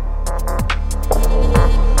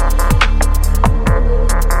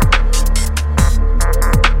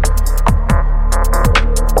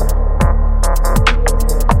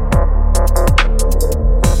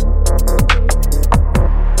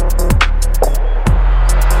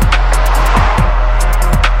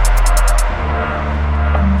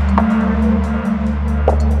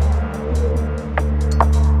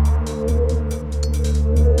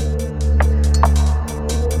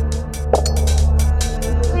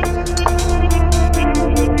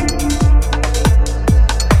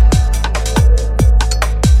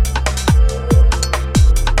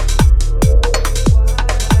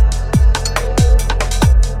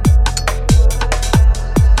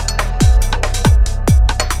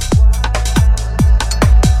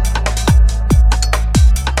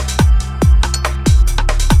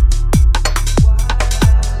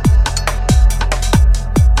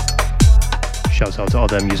 All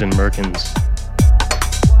them using Merkins.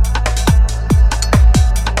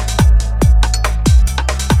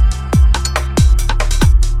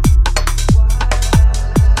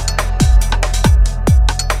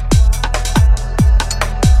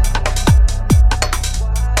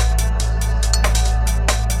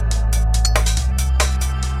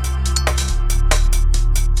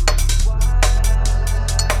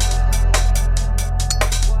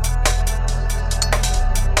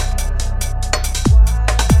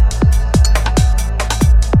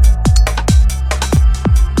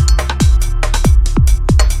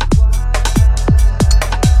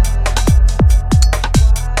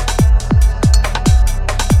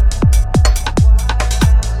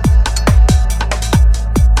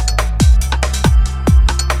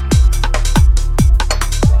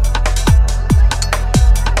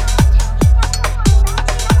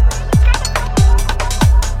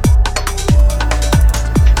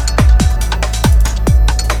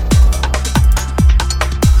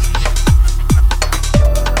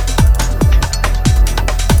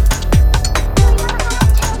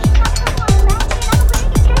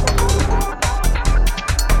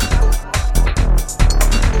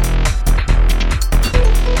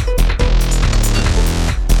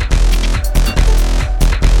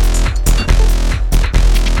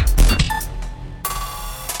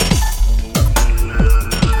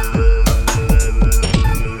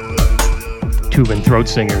 And Throat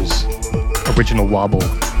Singers, Original Wobble.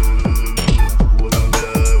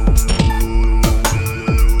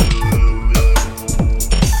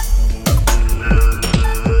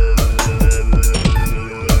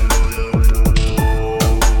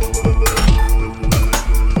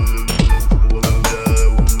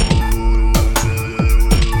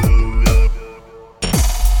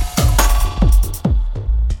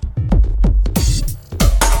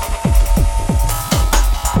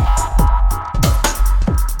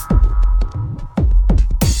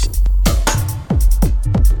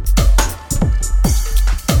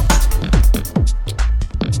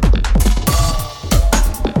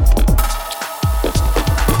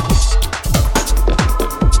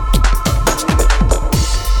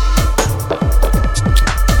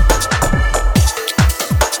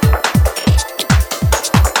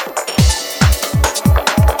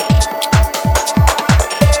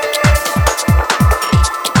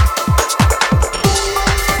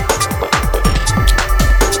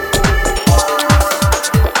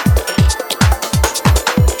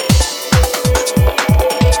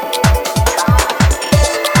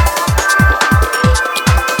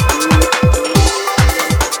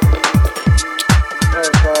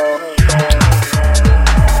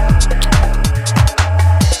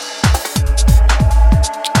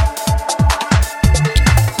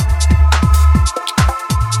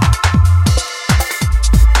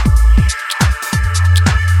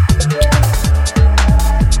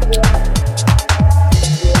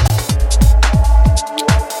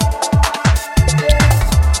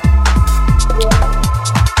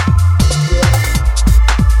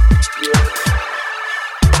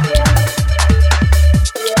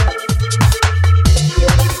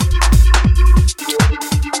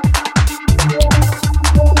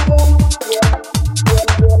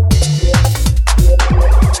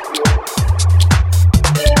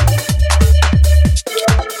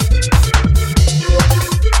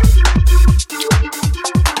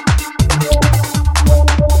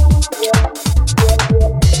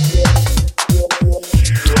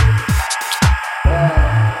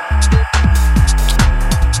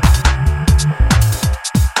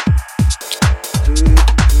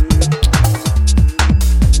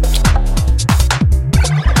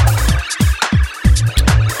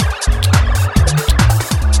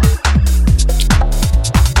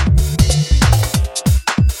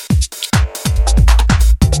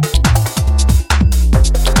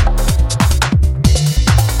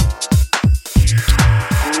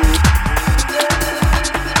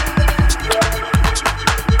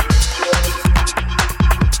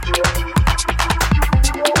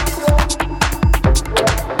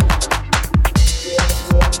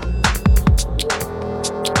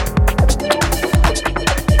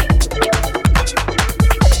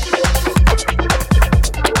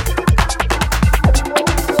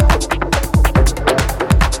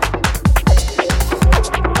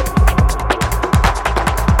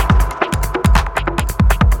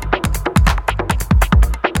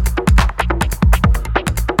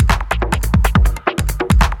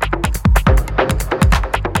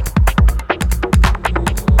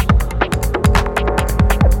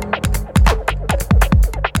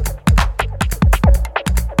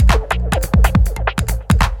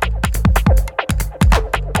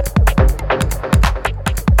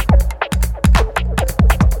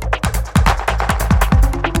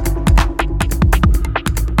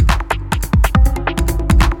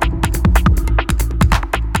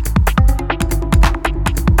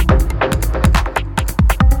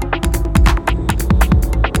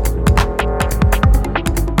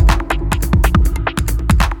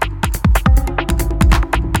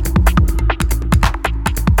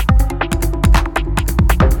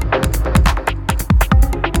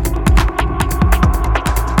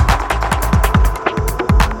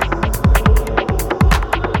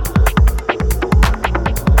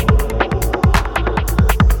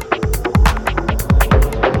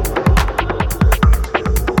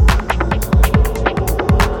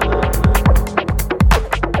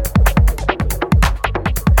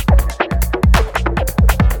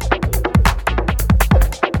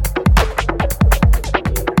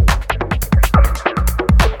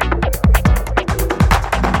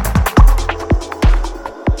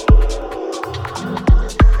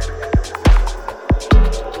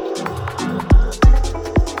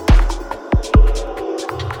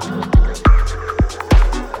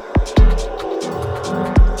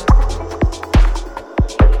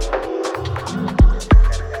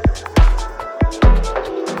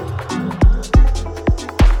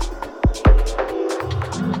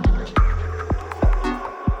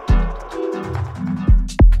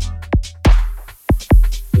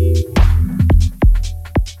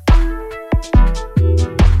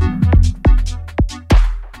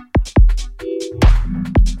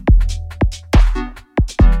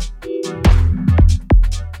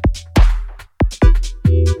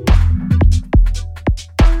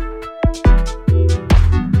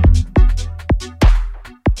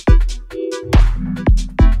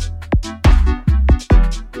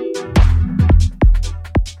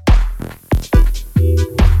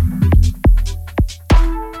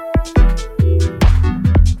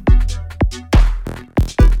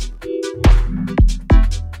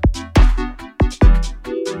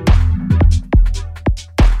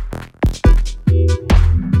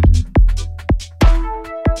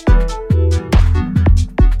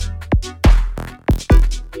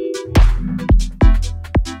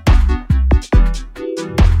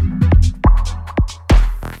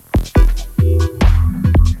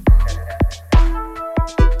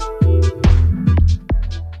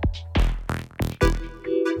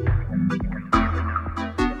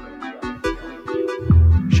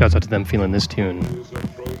 Shouts out to them feeling this tune.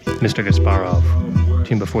 Mr. Gasparov.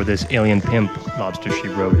 Tune before this, Alien Pimp, Lobster She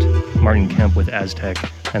Wrote. Martin Kemp with Aztec.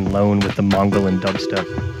 And Lone with the Mongol and dubstep.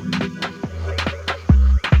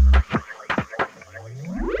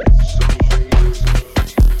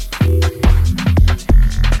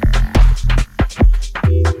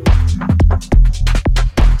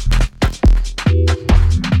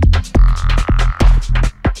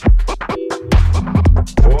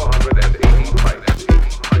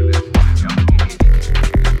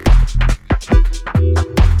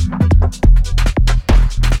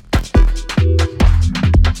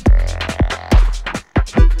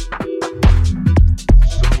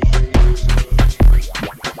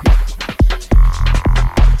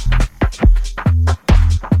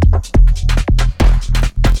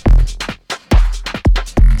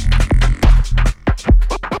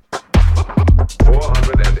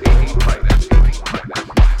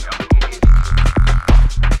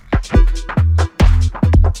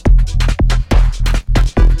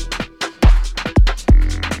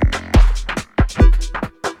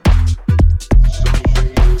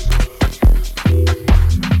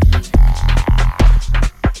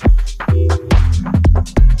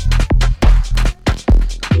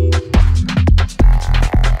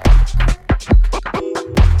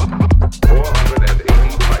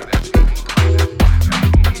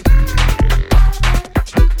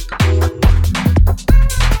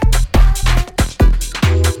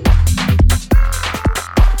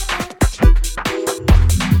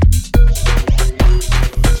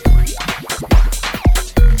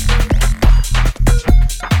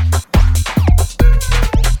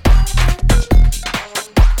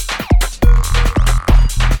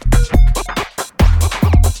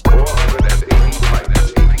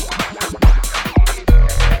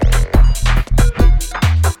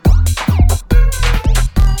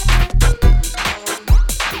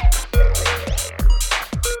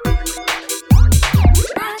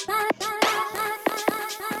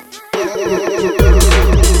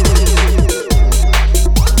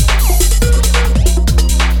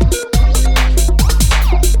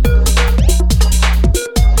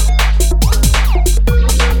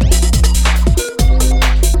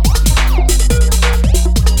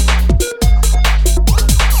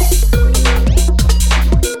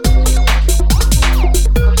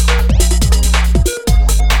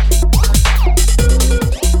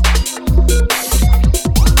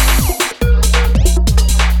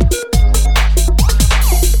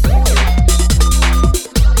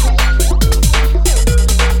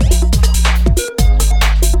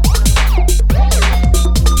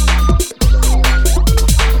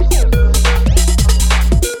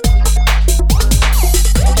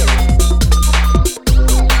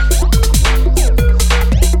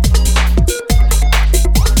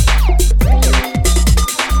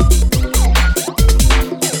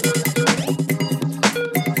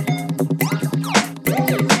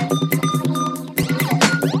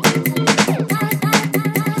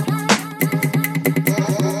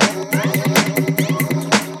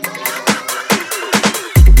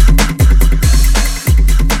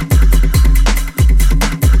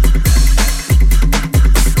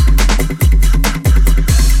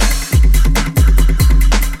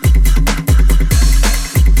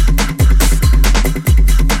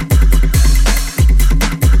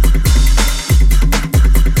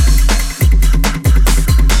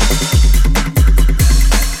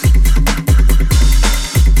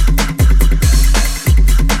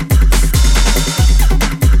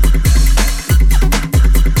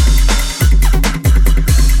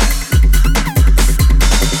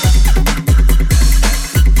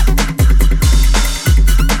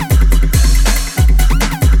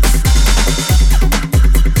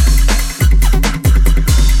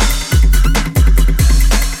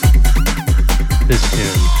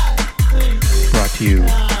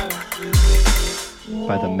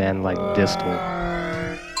 Distal.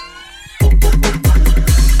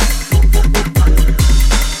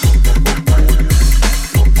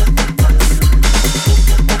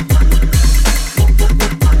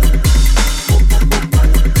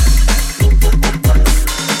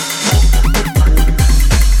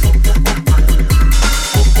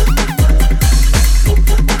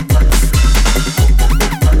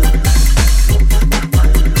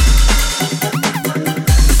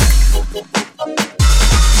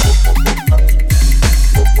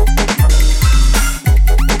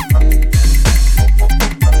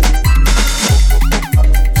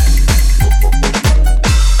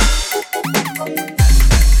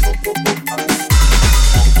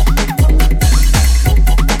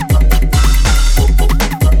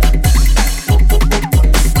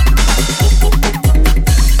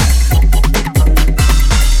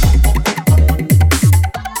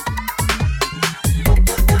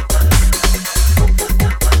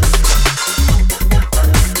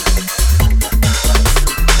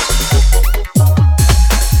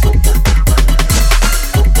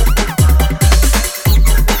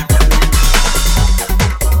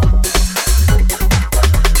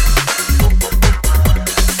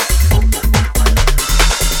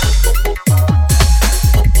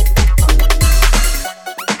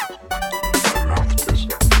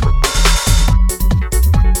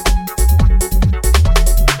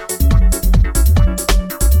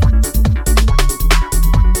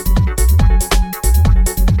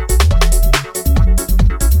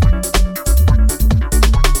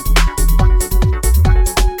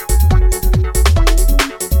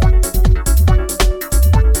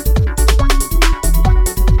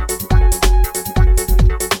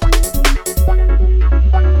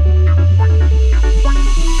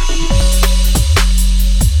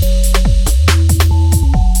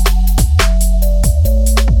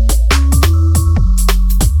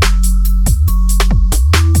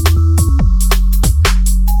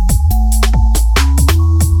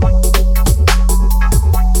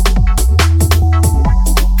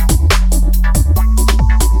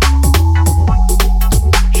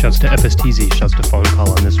 Shouts to FSTZ, shouts to Phone Call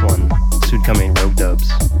on this one. Soon coming Rogue Dubs.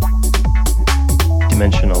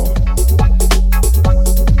 Dimensional.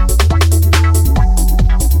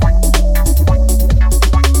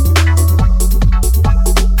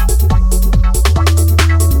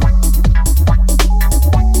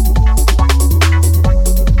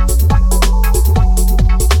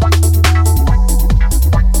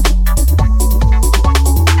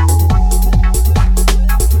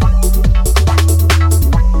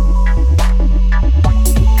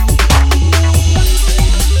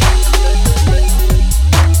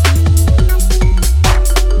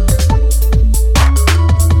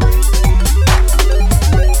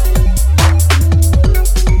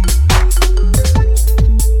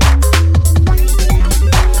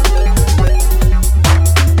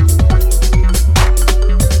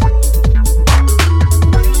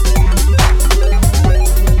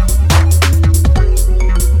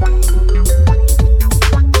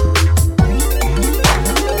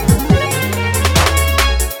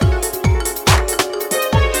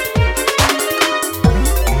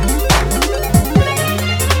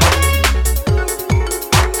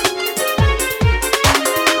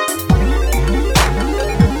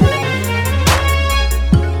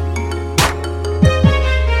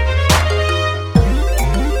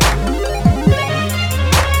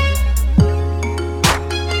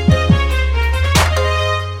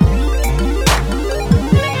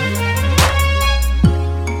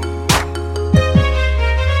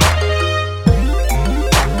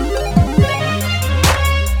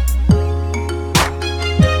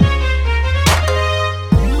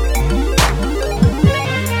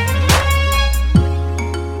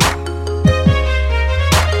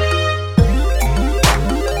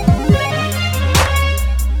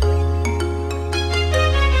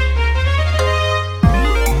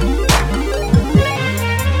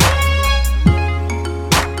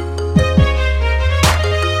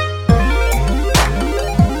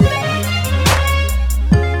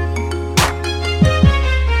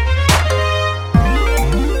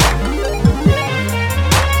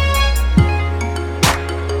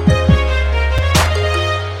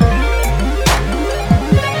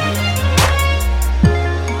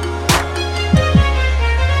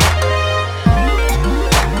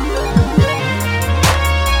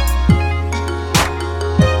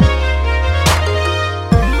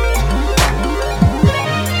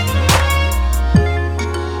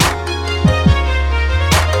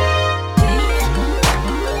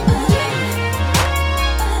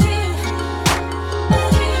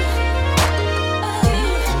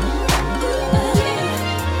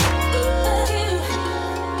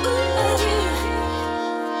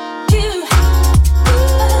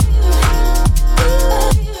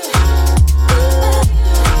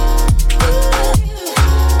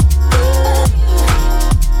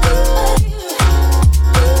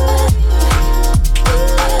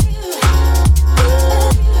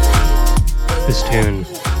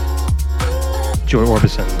 Joy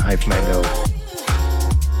Orbison, Hype Mango,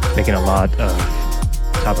 making a lot of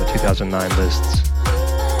top of 2009 lists.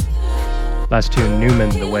 Last tune, Newman,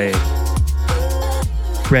 The Way.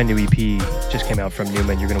 Brand new EP just came out from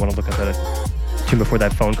Newman. You're going to want to look up that tune before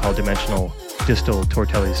that, Phone Call, Dimensional, Distal,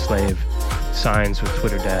 Tortelli's Slave, Signs with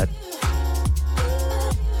Twitter Dad.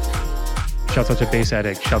 Shouts out to Bass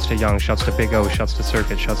Addict, shouts to Young, shouts to Big O, shouts to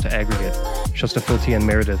Circuit, shouts to Aggregate, shouts to Phil T and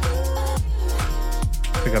Meredith.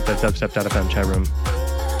 Pick up that dubstep.fm chat room.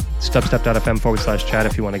 It's dubstep.fm/chat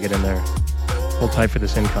if you want to get in there. Hold tight for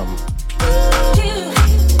this income.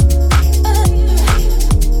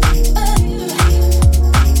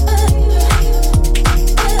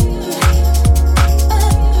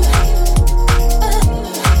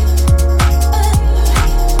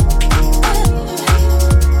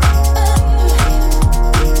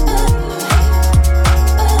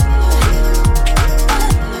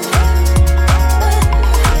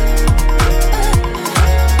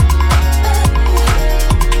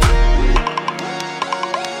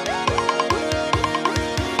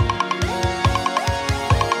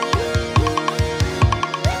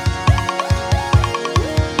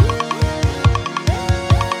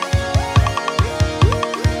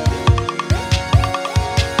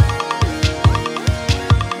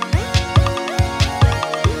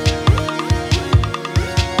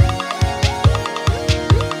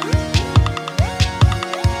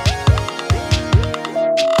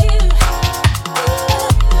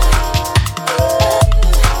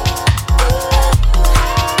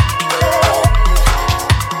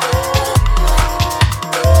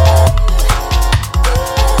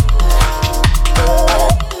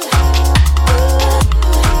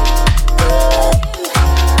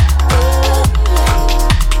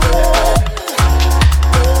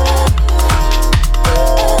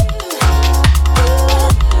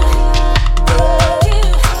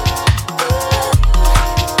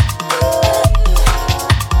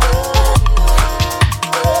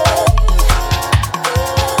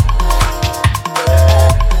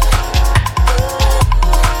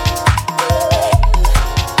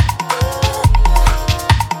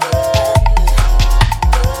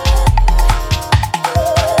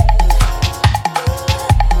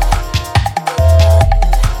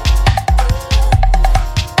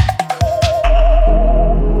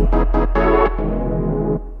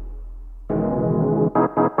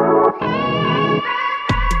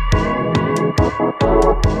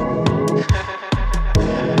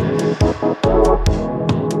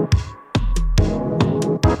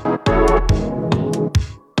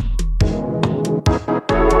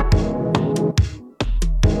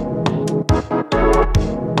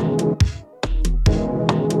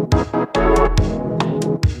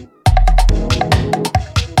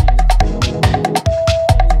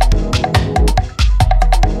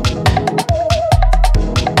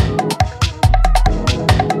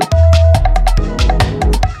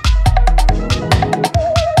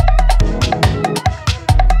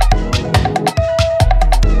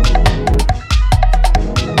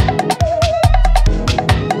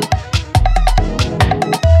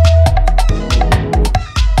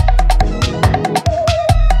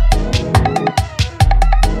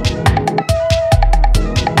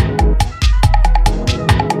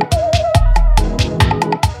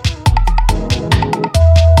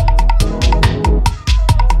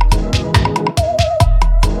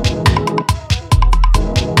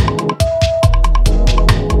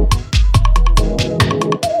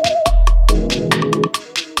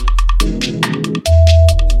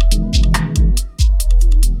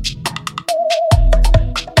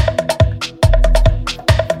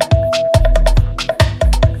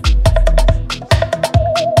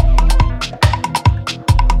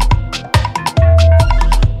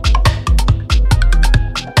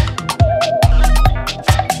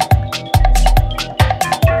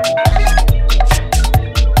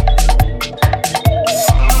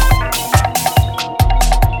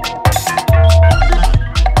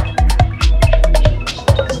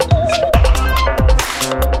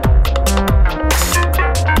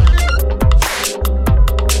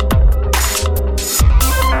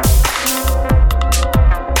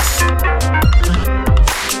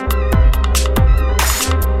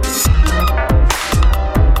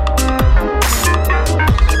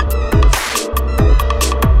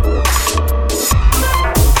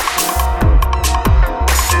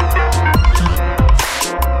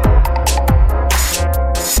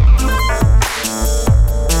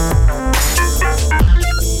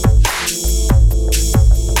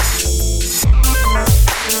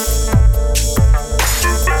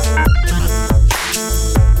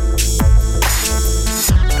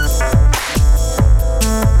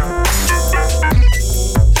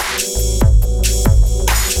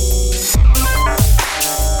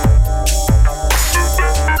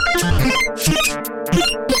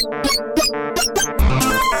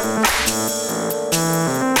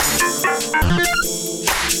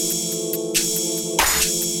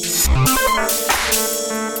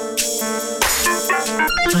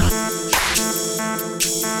 Big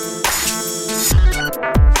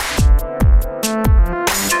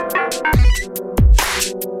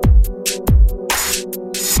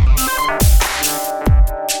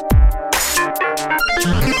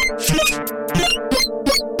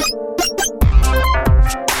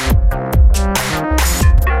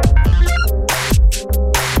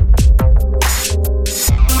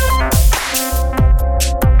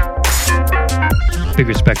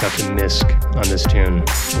respect out to Misk on this tune.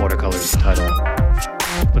 Watercolor is the title.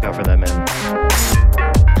 Look out for that, man.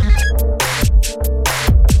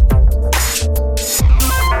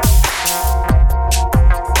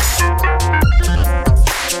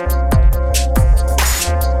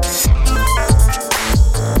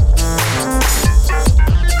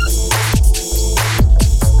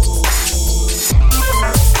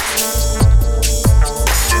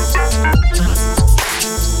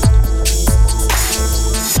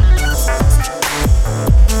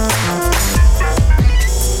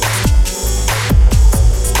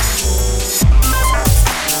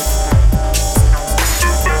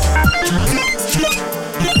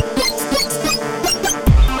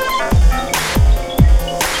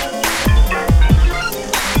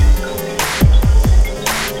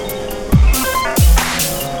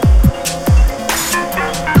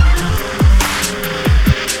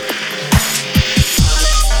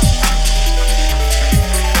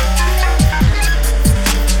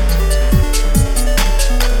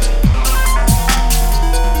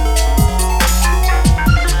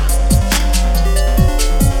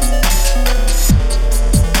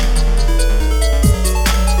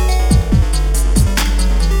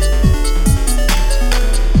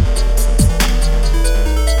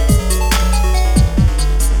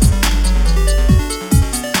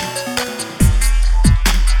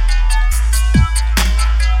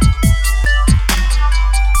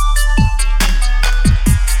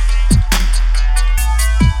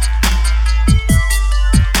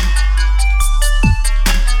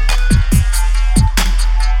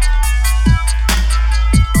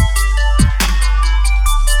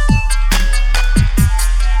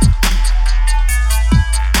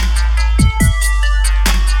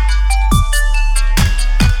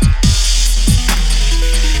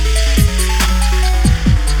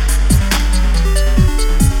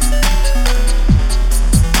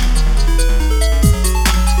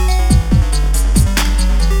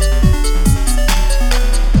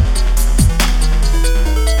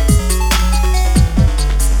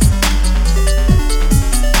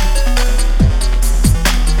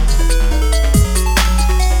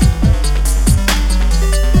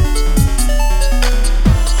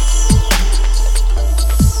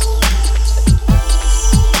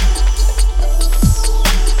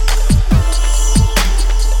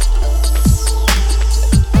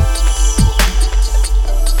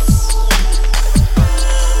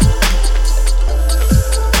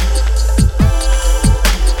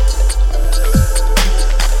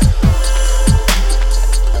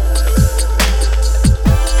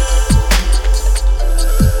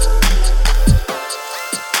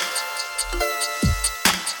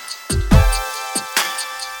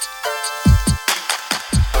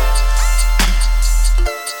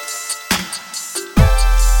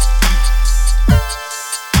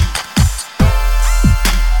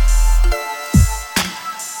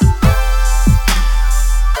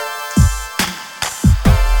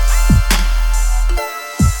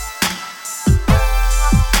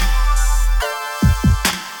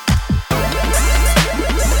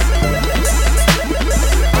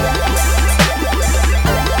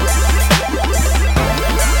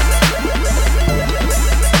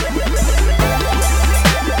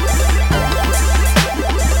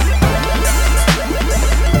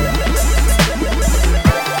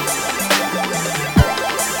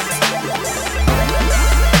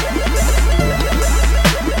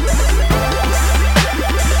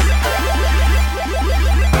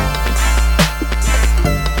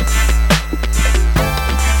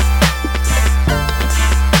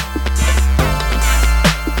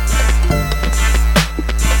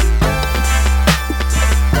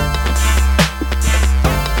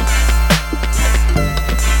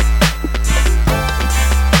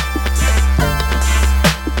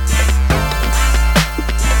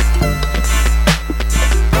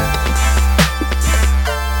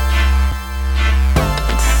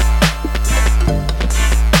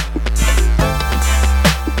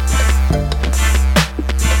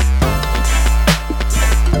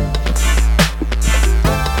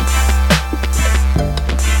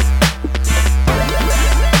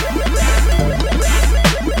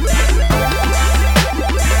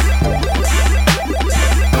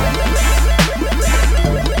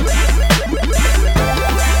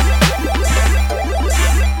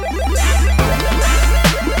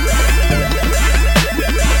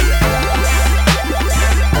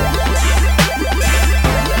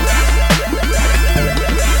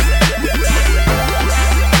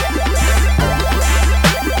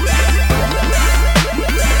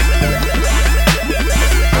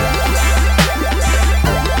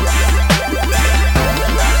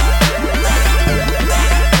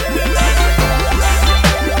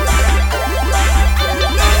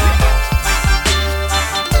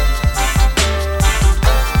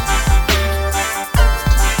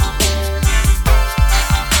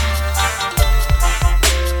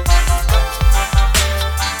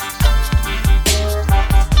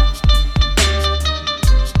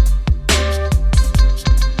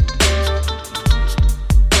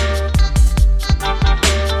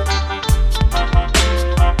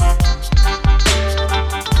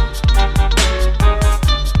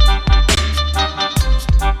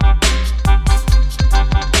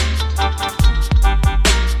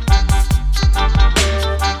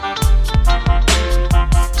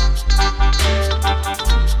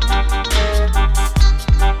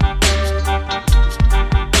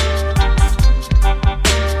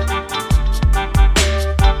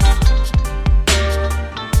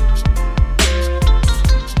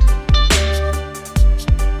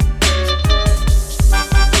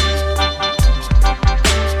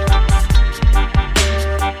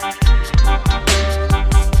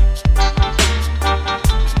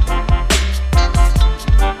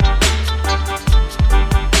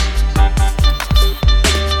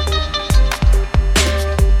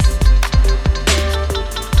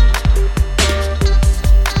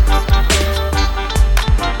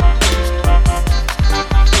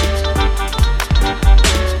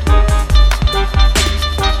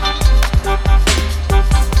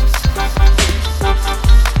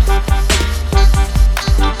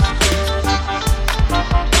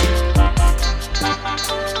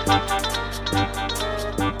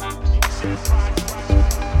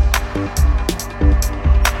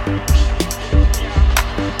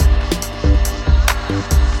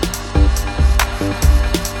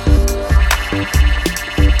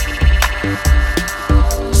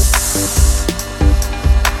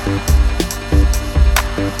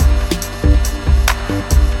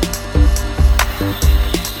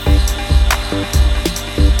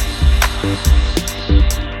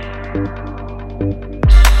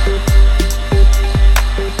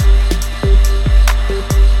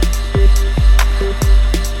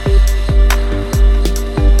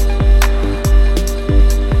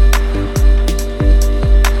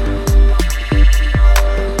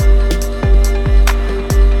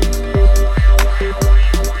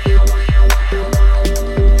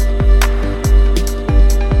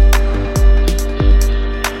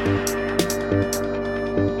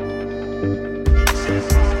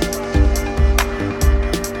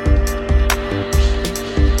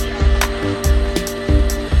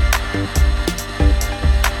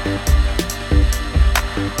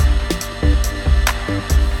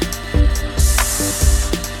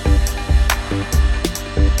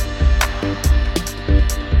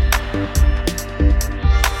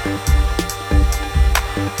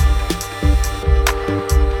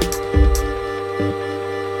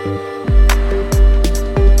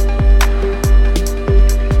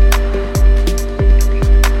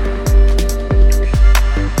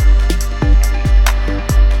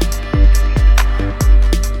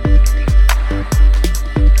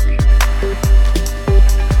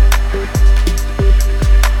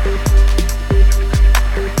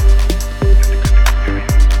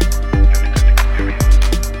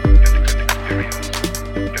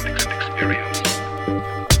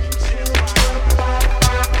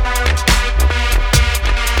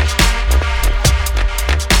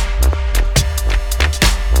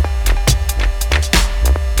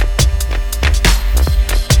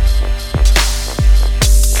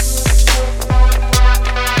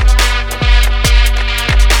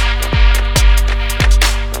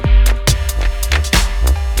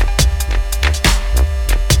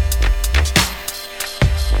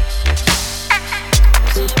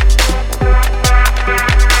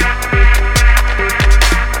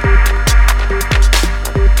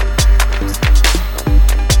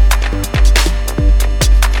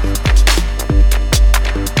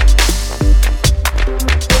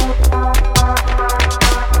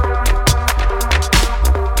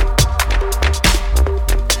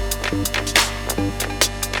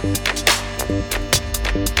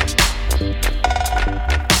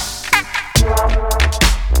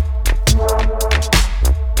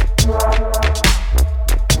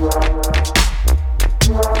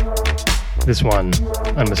 This one,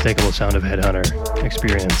 unmistakable sound of Headhunter,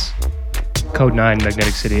 Experience. Code 9,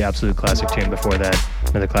 Magnetic City, absolute classic tune before that.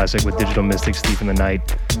 Another classic with Digital Mystics, Thief in the Night.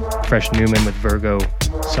 Fresh Newman with Virgo.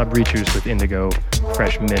 Subreachers with Indigo.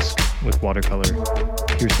 Fresh Misk with Watercolor.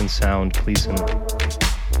 Pearson Sound, Gleason.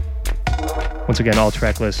 Once again, all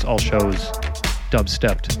track lists, all shows,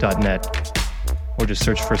 dubstepped.net. Or just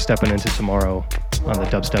search for Steppin' Into Tomorrow on the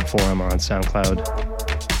Dubstep forum or on SoundCloud.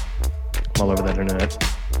 I'm all over that internet.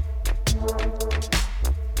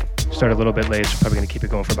 Started a little bit late, so probably going to keep it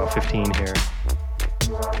going for about 15 here.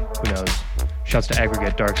 Who knows? Shouts to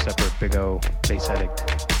Aggregate, Dark Stepper, Big O, Bass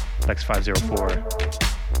Addict, Lex 504,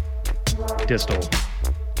 Distal.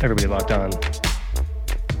 Everybody locked on.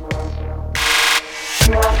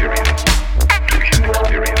 An experience. Tuition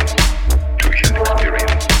experience. Tuition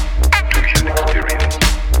experience. Tuition experience.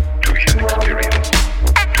 Tuition experience.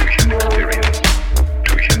 Tuition experience.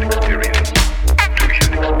 Tuition experience.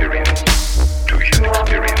 Tuition experience. Tuition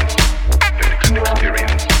experience. Delicate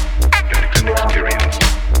experience. Delicate experience.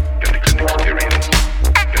 Delicate experience.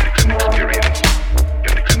 Delicate experience.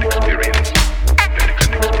 Delicate experience.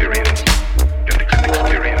 Delicate experience. Delicate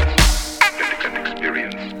experience. Delicate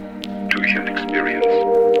experience. Tuition experience.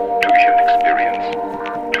 Tuition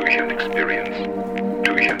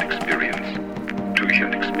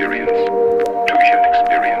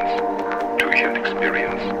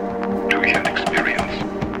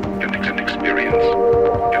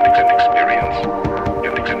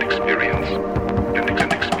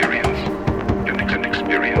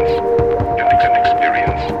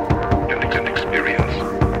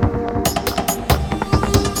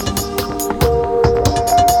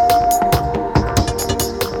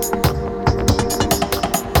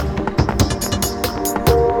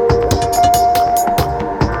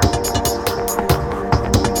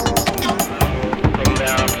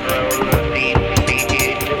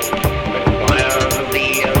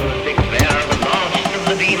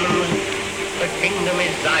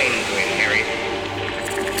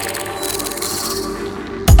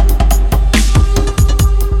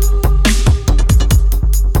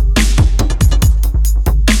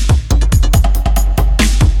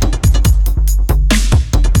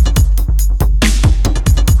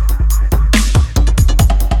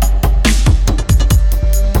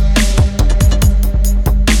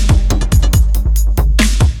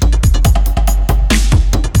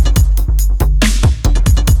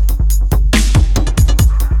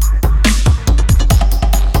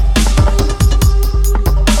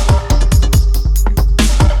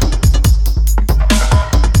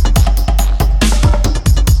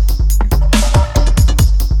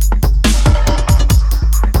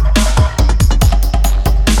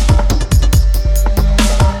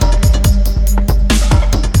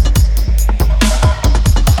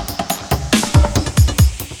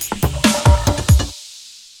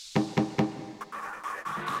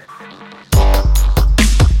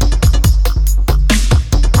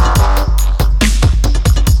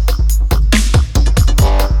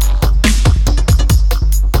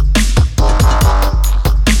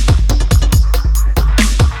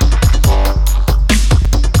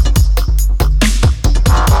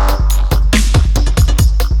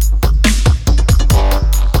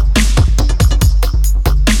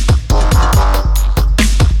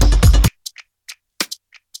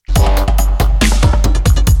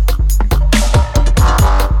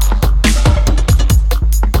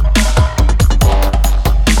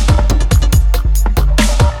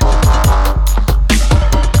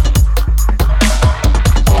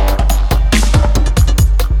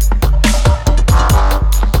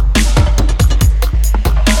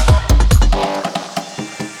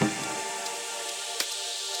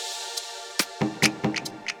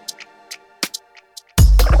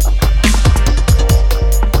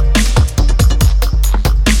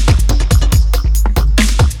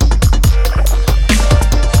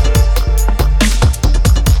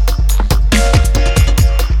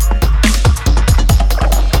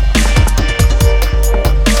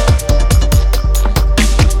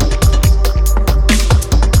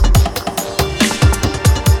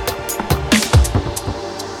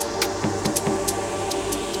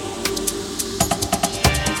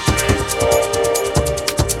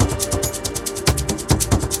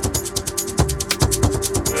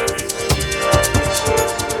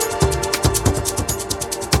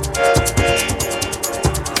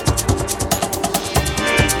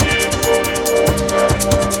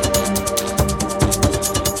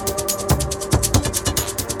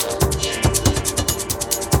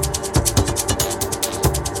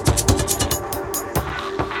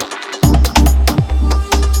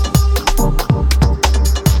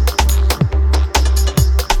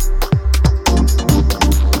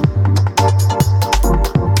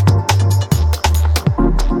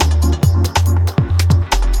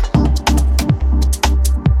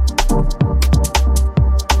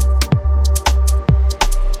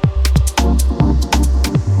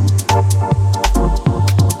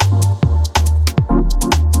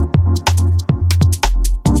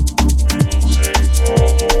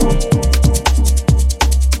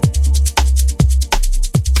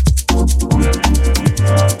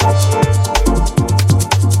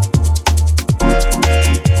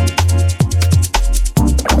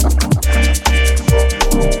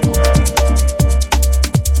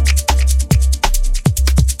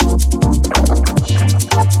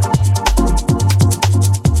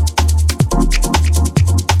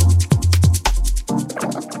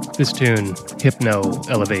This tune, Hypno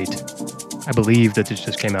Elevate. I believe that this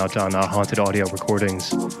just came out on Haunted Audio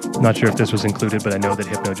Recordings. Not sure if this was included, but I know that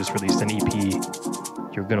Hypno just released an EP.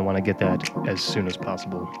 You're going to want to get that as soon as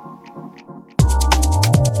possible.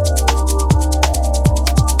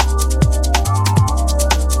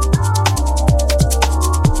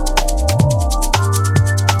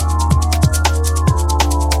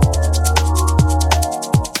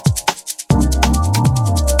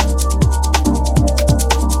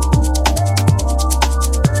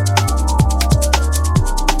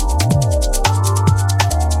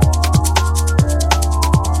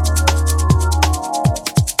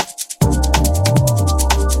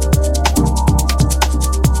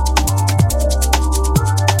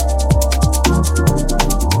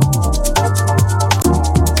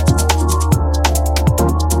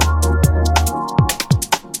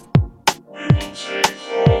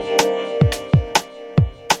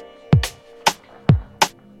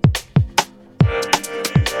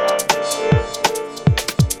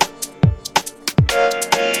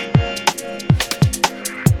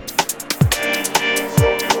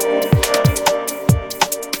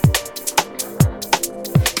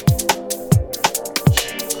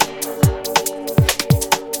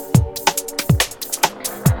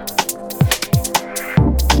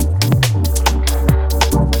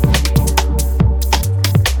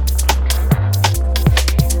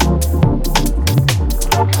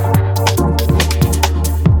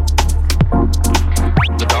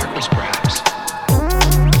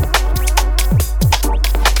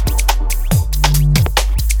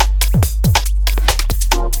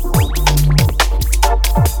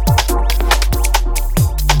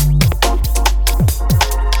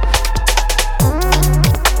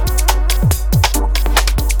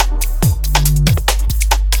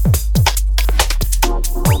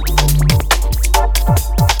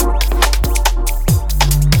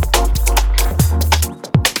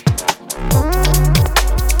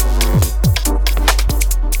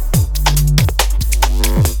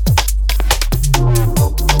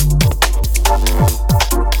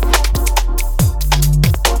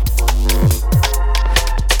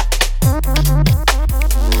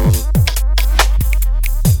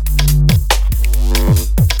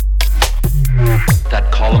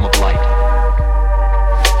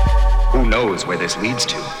 Leads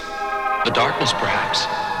to the darkness, perhaps.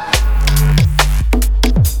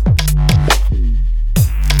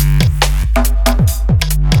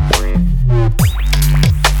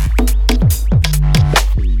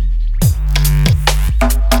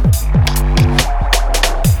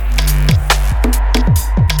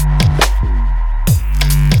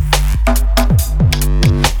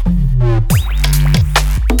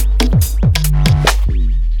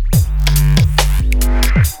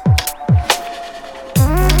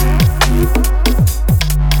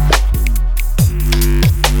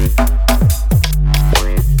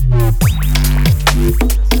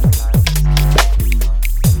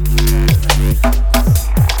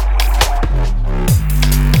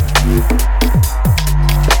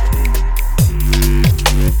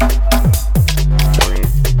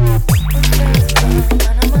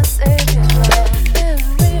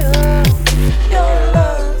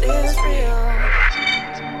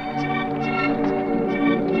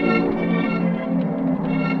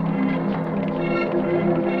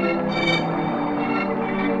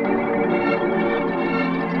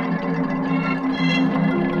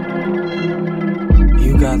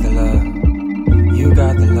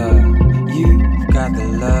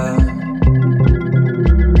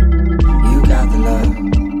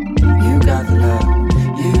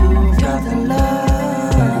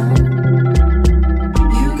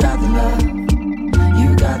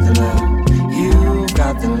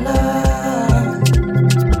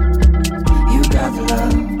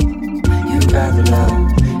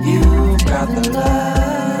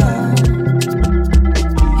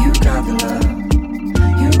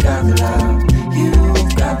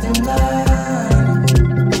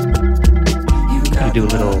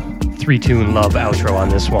 Three-tune love outro on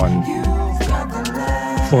this one.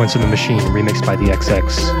 Florence and the Machine remixed by the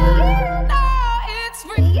XX.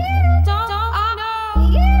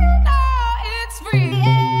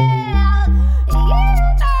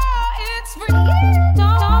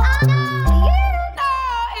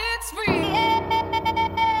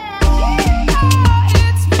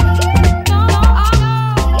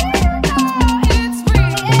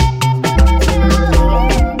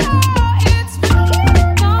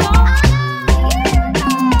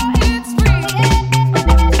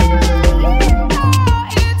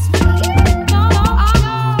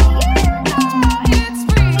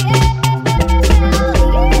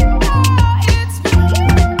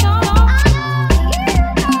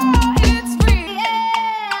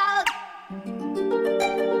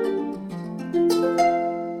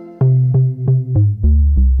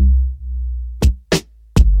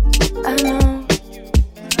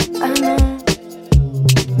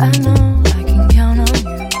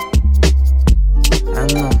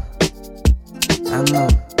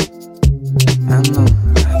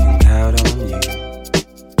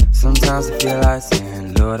 Sometimes I feel like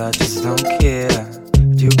saying, Lord, I just don't care.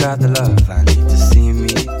 But you got the love I need to see me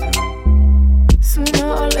through. Sooner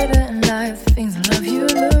or later in life, things in love you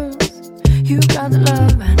lose. You got the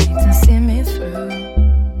love I need to see me through.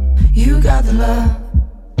 You got the love.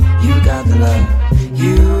 You got the love.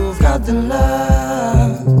 You've got the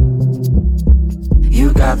love.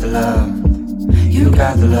 You got the love. You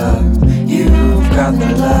got the love. You've got the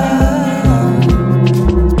love.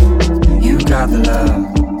 You got the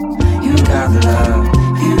love. You got the love.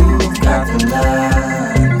 You've got the love.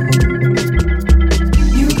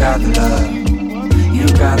 You got the love. You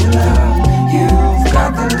got the love. You've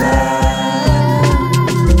got the love.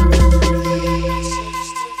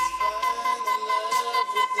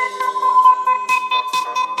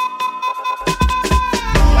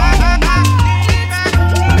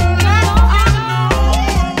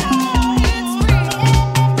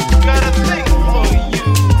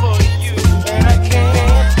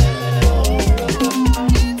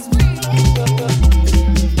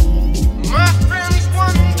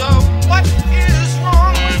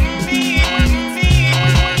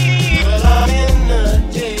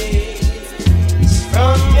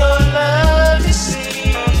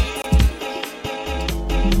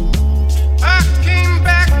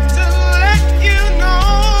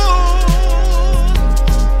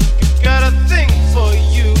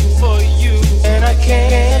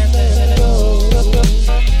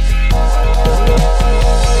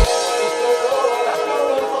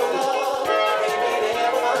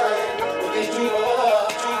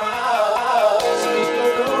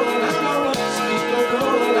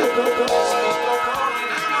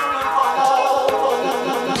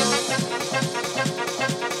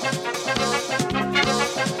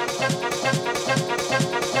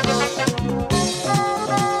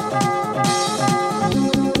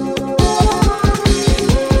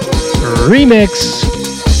 Remix.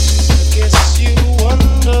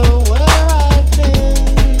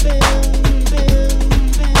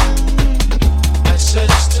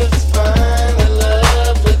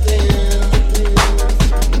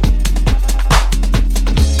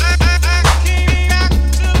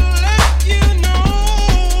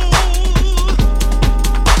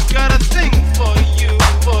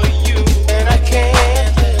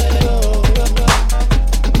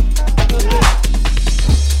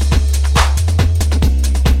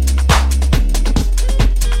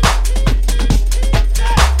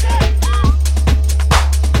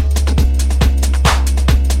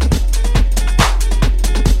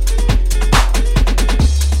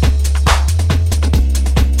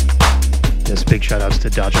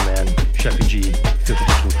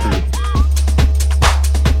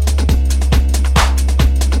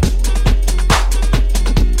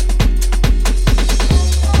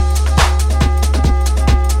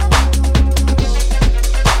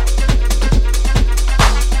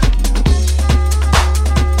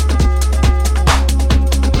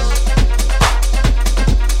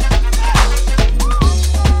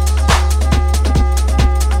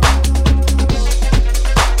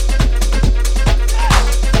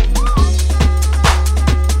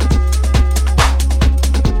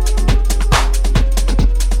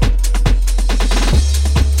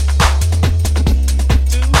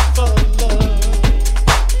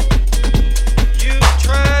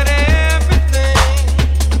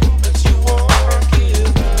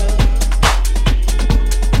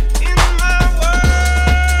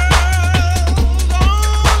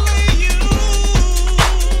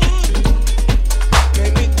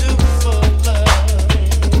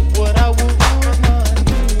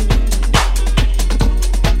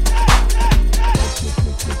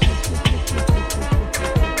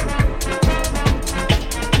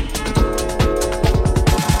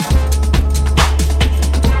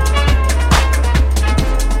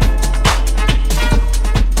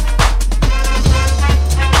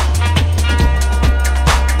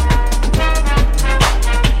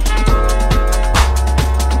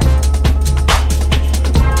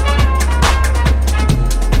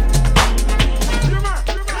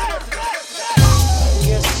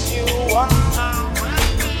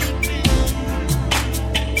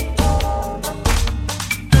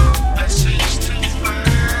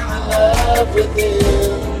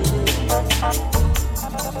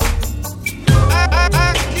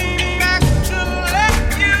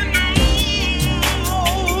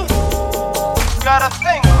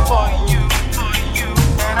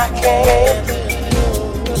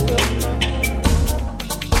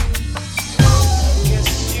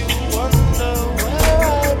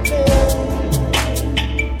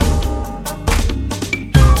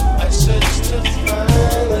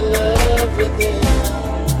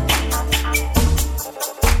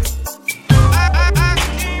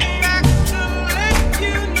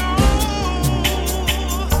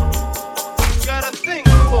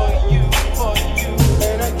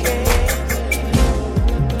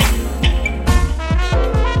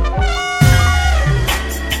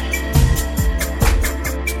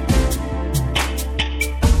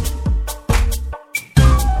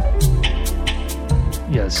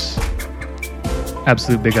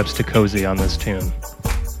 Absolute big ups to Cozy on this tune.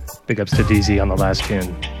 Big ups to DZ on the last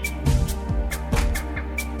tune.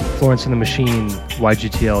 Florence and the Machine,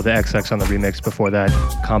 YGTL, the XX on the remix. Before that,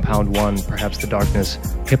 Compound 1, Perhaps the Darkness,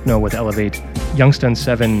 Hypno with Elevate, Youngstun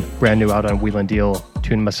 7, brand new out on Wheel and Deal,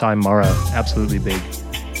 tune Masai Mara, absolutely big.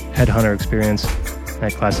 Headhunter Experience,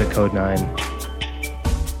 that classic Code 9.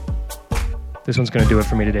 This one's gonna do it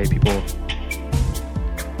for me today, people.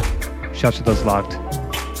 Shouts to those locked.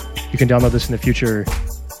 You can download this in the future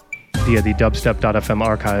via the dubstep.fm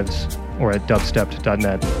archives or at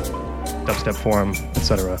dubstep.net, dubstep forum,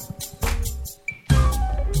 etc.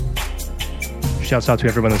 Shouts out to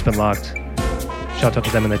everyone that's been locked. Shout out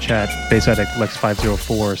to them in the chat. Bass Addict,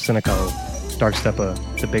 Lex504, Cynical, Dark Steppa,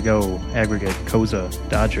 The Big O, Aggregate, Koza,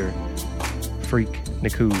 Dodger, Freak,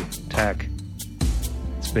 Niku, Tack.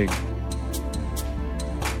 It's big.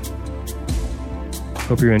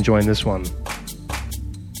 Hope you're enjoying this one.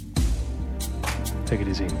 Take it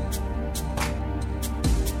easy.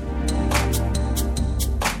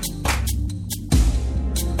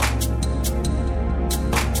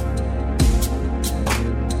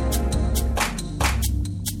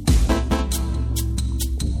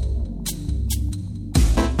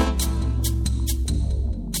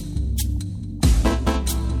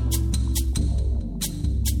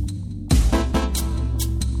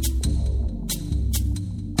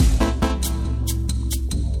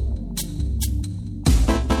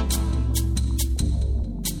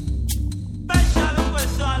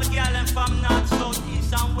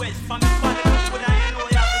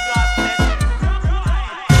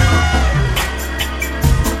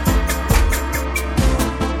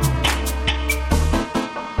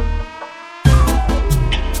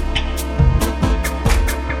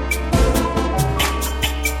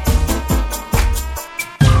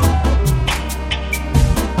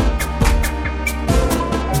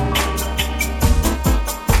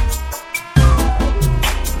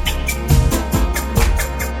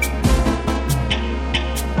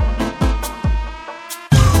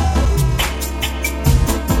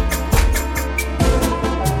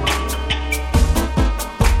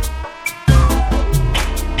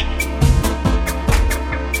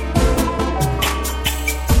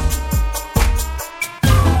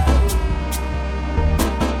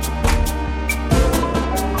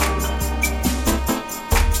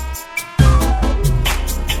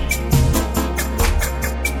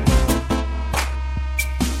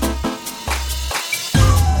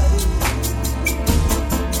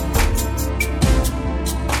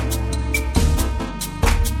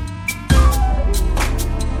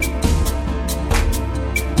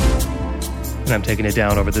 And I'm taking it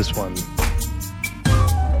down over this one.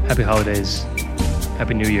 Happy holidays.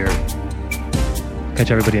 Happy New Year. Catch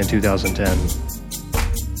everybody in 2010.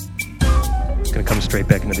 Gonna come straight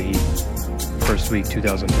back into the heat. First week,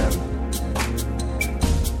 2010.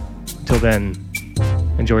 Until then,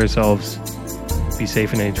 enjoy yourselves. Be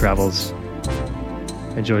safe in any travels.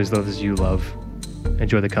 Enjoy those you love.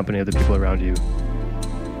 Enjoy the company of the people around you.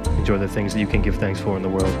 Enjoy the things that you can give thanks for in the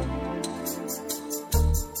world.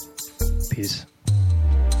 Peace.